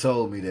 Braley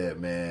told me that,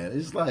 man.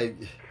 It's like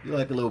you're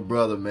like a little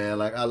brother, man.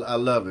 Like I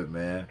love it,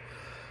 man.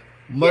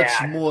 Much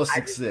more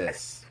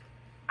success.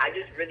 I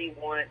just really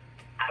want.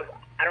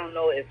 I don't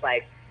know if,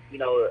 like,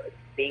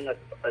 being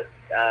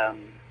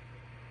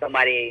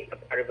somebody, a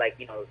part of, like,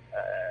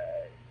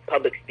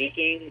 public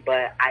speaking,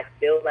 but I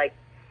feel like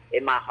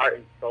in my heart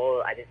and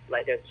soul, I just feel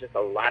like there's just a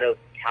lot of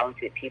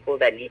talented people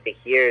that need to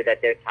hear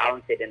that they're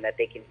talented and that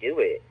they can do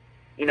it.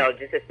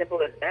 Just as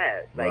simple as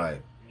that. Like,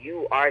 right.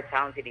 You are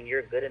talented and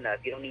you're good enough.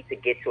 You don't need to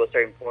get to a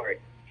certain point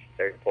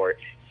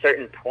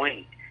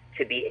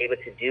to be able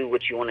to do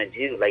what you want to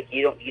do. Like,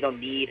 you don't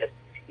need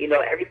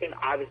everything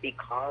obviously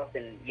costs,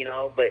 and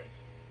but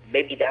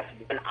maybe that's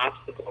an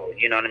obstacle.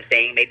 You know what I'm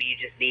saying? Maybe you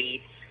just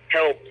need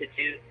help to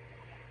do.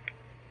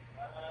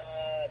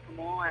 Come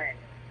on.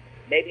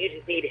 Maybe you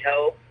just need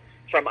help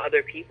from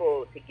other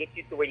people to get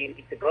you to where you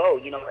need to go.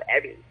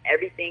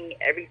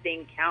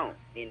 Everything counts.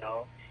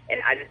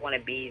 And I just want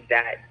to be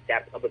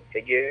that public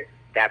figure,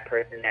 that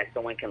person that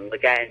someone can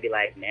look at and be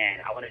like, man,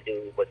 I want to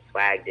do what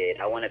Swag did.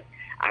 I want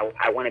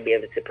I want to be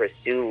able to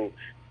pursue,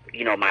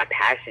 my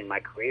passion, my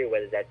career,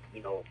 whether that's,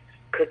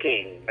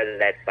 cooking, whether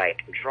that's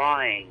like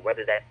drawing,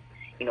 whether that's,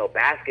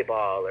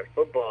 basketball or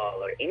football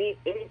or any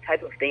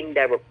type of thing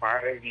that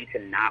requires you to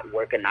not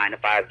work a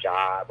 9-to-5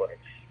 job or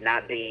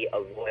not be a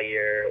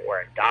lawyer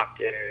or a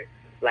doctor.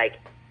 Like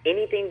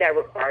anything that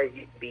requires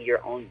you to be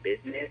your own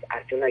business,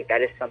 I feel like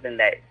that is something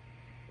that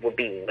will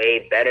be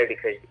way better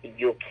because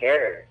you'll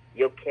care.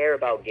 You'll care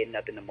about getting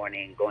up in the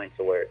morning and going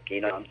to work.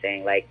 You know what I'm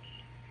saying? Like,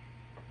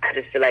 I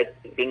just feel like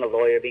being a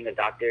lawyer, being a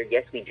doctor,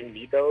 yes, we do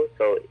need those.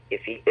 So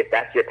if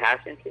that's your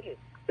passion,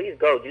 please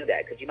go do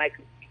that because you might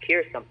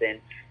cure something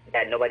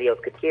that nobody else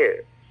could cure.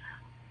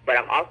 But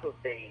I'm also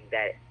saying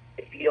that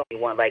if you don't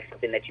want like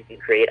something that you can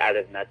create out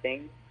of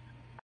nothing,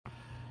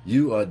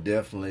 you are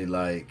definitely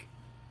like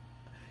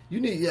you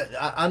need. Yeah,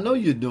 I know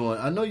you're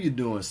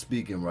doing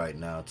speaking right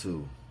now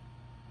too.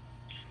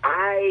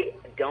 I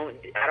don't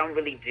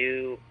really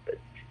do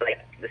like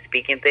the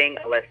speaking thing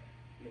unless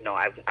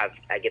I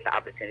get the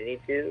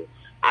opportunity to.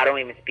 I don't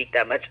even speak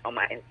that much on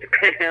my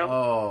Instagram.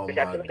 Oh my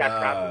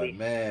God,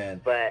 man!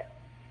 But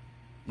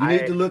you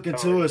need to look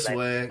into it,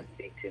 Swag.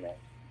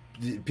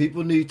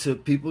 People need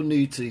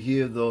to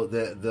hear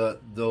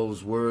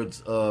those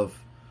words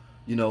of,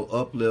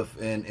 uplift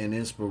and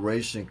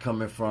inspiration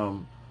coming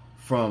from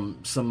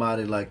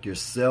somebody like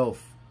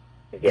yourself.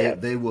 Yeah.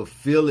 They will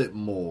feel it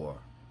more.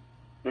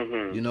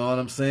 Mm-hmm. You know what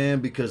I'm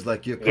saying? Because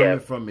like you're coming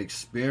from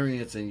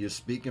experience and you're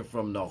speaking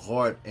from the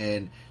heart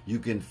and you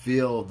can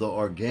feel the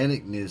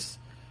organicness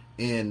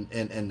and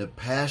the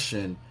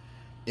passion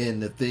in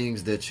the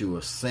things that you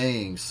are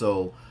saying.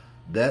 So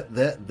that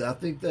I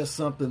think that's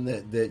something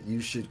that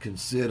you should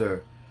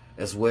consider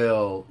as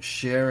well,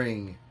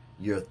 sharing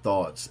your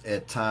thoughts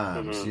at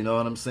times. Mm-hmm. You know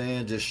what I'm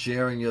saying? Just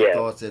sharing your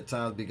thoughts at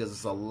times because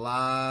it's a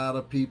lot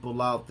of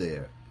people out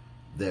there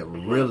that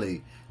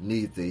really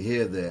need to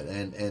hear that.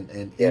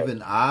 And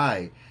even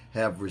I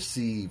have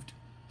received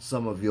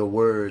some of your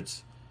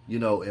words,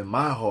 in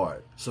my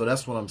heart. So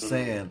that's what I'm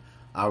saying.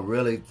 I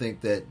really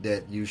think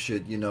that you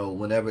should,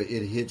 whenever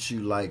it hits you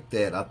like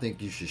that, I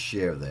think you should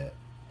share that.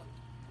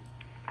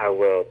 I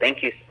will.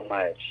 Thank you so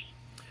much.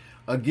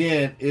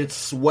 Again, it's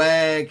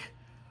Swag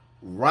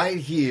right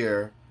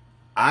here.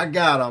 I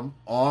got him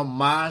on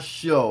my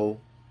show.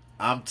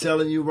 I'm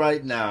telling you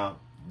right now,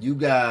 you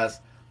guys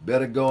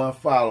better go and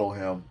follow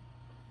him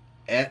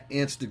at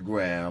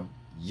Instagram,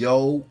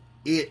 Yo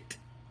It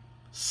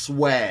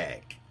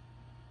Swag.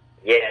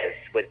 Yes,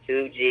 with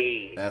 2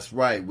 G's. That's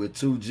right, with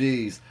 2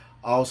 G's.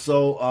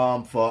 Also,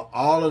 for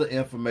all of the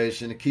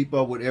information to keep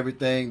up with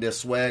everything that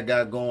Swag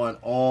got going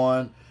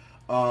on,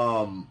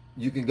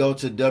 you can go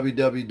to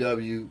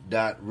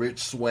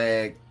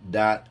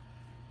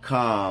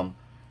www.richswag.com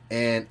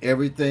and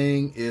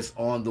everything is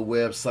on the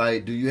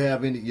website. Do you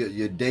have any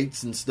your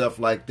dates and stuff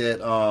like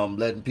that?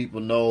 Letting people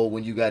know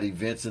when you got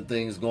events and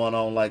things going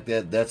on like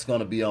that. That's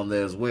going to be on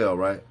there as well,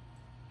 right?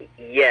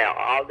 Yeah,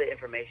 all the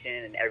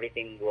information and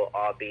everything will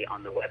all be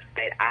on the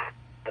website. I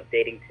have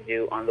updating to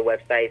do on the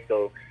website,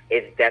 so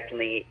it's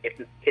definitely, if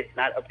it's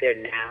not up there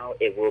now,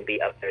 it will be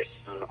up there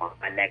soon on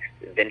my next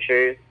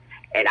ventures.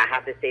 And I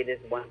have to say this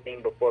one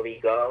thing before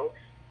we go.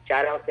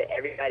 Shout out to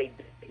everybody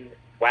in the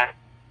Swag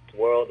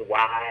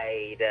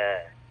worldwide.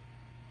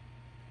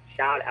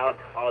 Shout out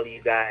to all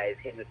you guys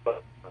hitting the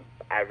phone.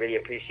 I really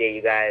appreciate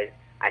you guys.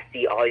 I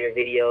see all your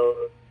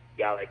videos.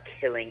 Y'all are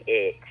killing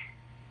it.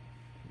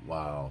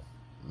 Wow,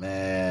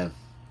 man,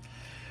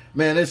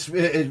 it's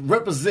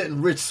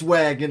representing Rich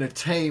Swag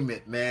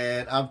Entertainment,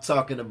 man. I'm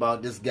talking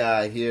about this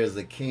guy here is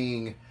a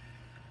king.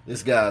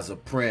 This guy's a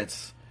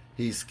prince.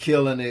 He's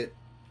killing it.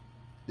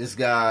 This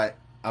guy,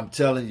 I'm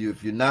telling you,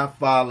 if you're not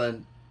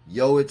following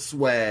Yo It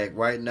Swag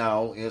right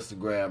now on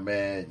Instagram,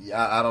 man,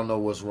 I don't know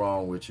what's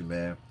wrong with you,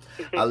 man.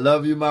 I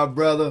love you, my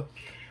brother.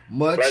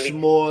 Much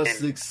more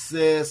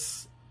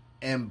success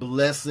and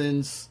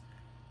blessings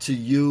to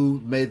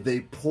you. May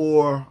they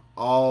pour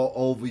all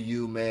over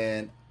you,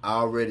 man. I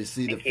already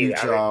see the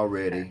future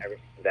already.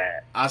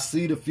 I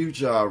see the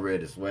future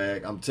already,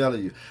 Swag. I'm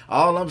telling you.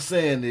 All I'm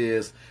saying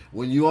is,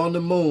 when you on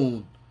the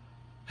moon,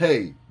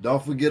 hey,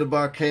 don't forget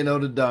about Kano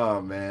the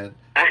Don, man.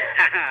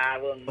 I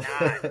will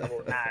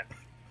not.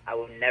 I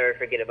will never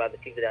forget about the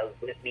people that was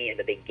with me in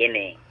the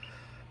beginning.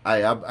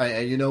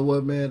 And you know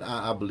what, man?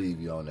 I believe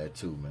you on that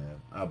too,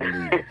 man. I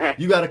believe you.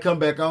 You got to come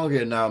back on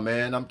here now,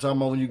 man. I'm talking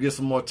about when you get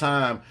some more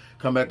time,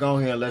 come back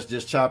on here and let's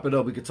just chop it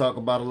up. We can talk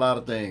about a lot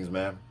of things,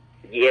 man.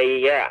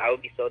 Yeah. I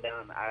would be so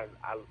down. I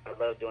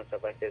love doing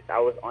stuff like this. I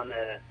was on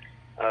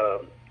a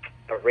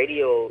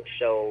radio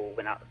show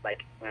when I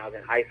was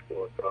in high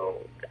school, so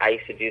I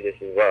used to do this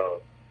as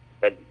well.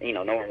 But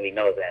no one really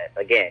knows that.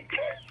 Again.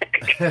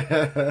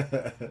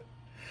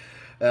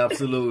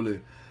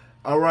 Absolutely.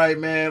 All right,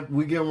 man.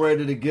 We getting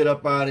ready to get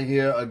up out of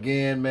here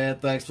again, man.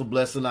 Thanks for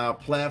blessing our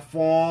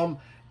platform.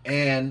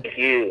 And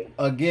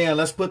again,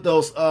 let's put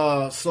those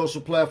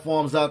social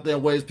platforms out there,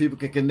 ways people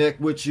can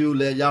connect with you.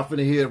 Y'all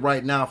finna hear it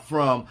right now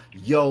from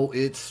Yo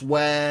It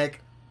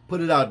Swag.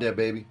 Put it out there,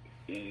 baby.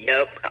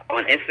 Yep.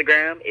 On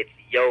Instagram, it's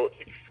Yo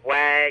It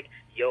Swag,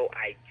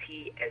 YoIT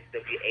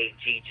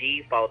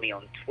SWAGG. Follow me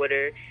on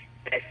Twitter,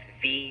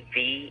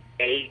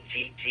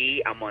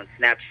 SVVAGG. I'm on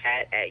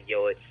Snapchat at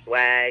Yo It's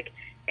Swag.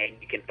 And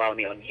you can follow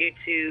me on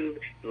YouTube,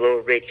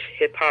 Lil Rich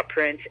Hip Hop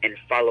Prince, and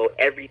follow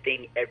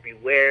everything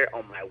everywhere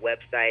on my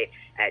website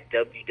at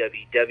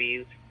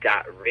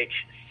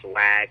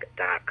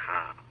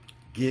www.richswag.com.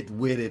 Get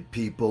with it,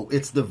 people.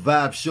 It's the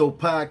Vibe Show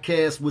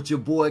podcast with your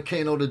boy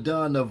Kano the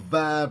Don, the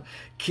Vibe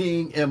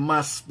King, and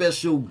my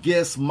special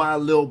guest, my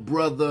little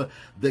brother,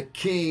 the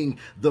King,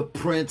 the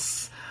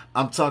Prince.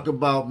 I'm talking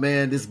about,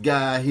 man, this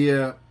guy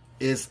here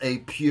is a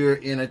pure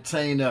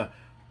entertainer.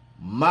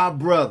 My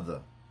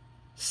brother,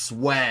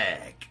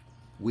 Swag.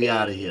 We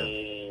out of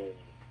here.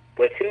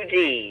 With 2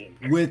 G's.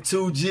 With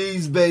 2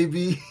 G's,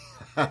 baby.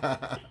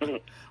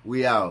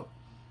 We out.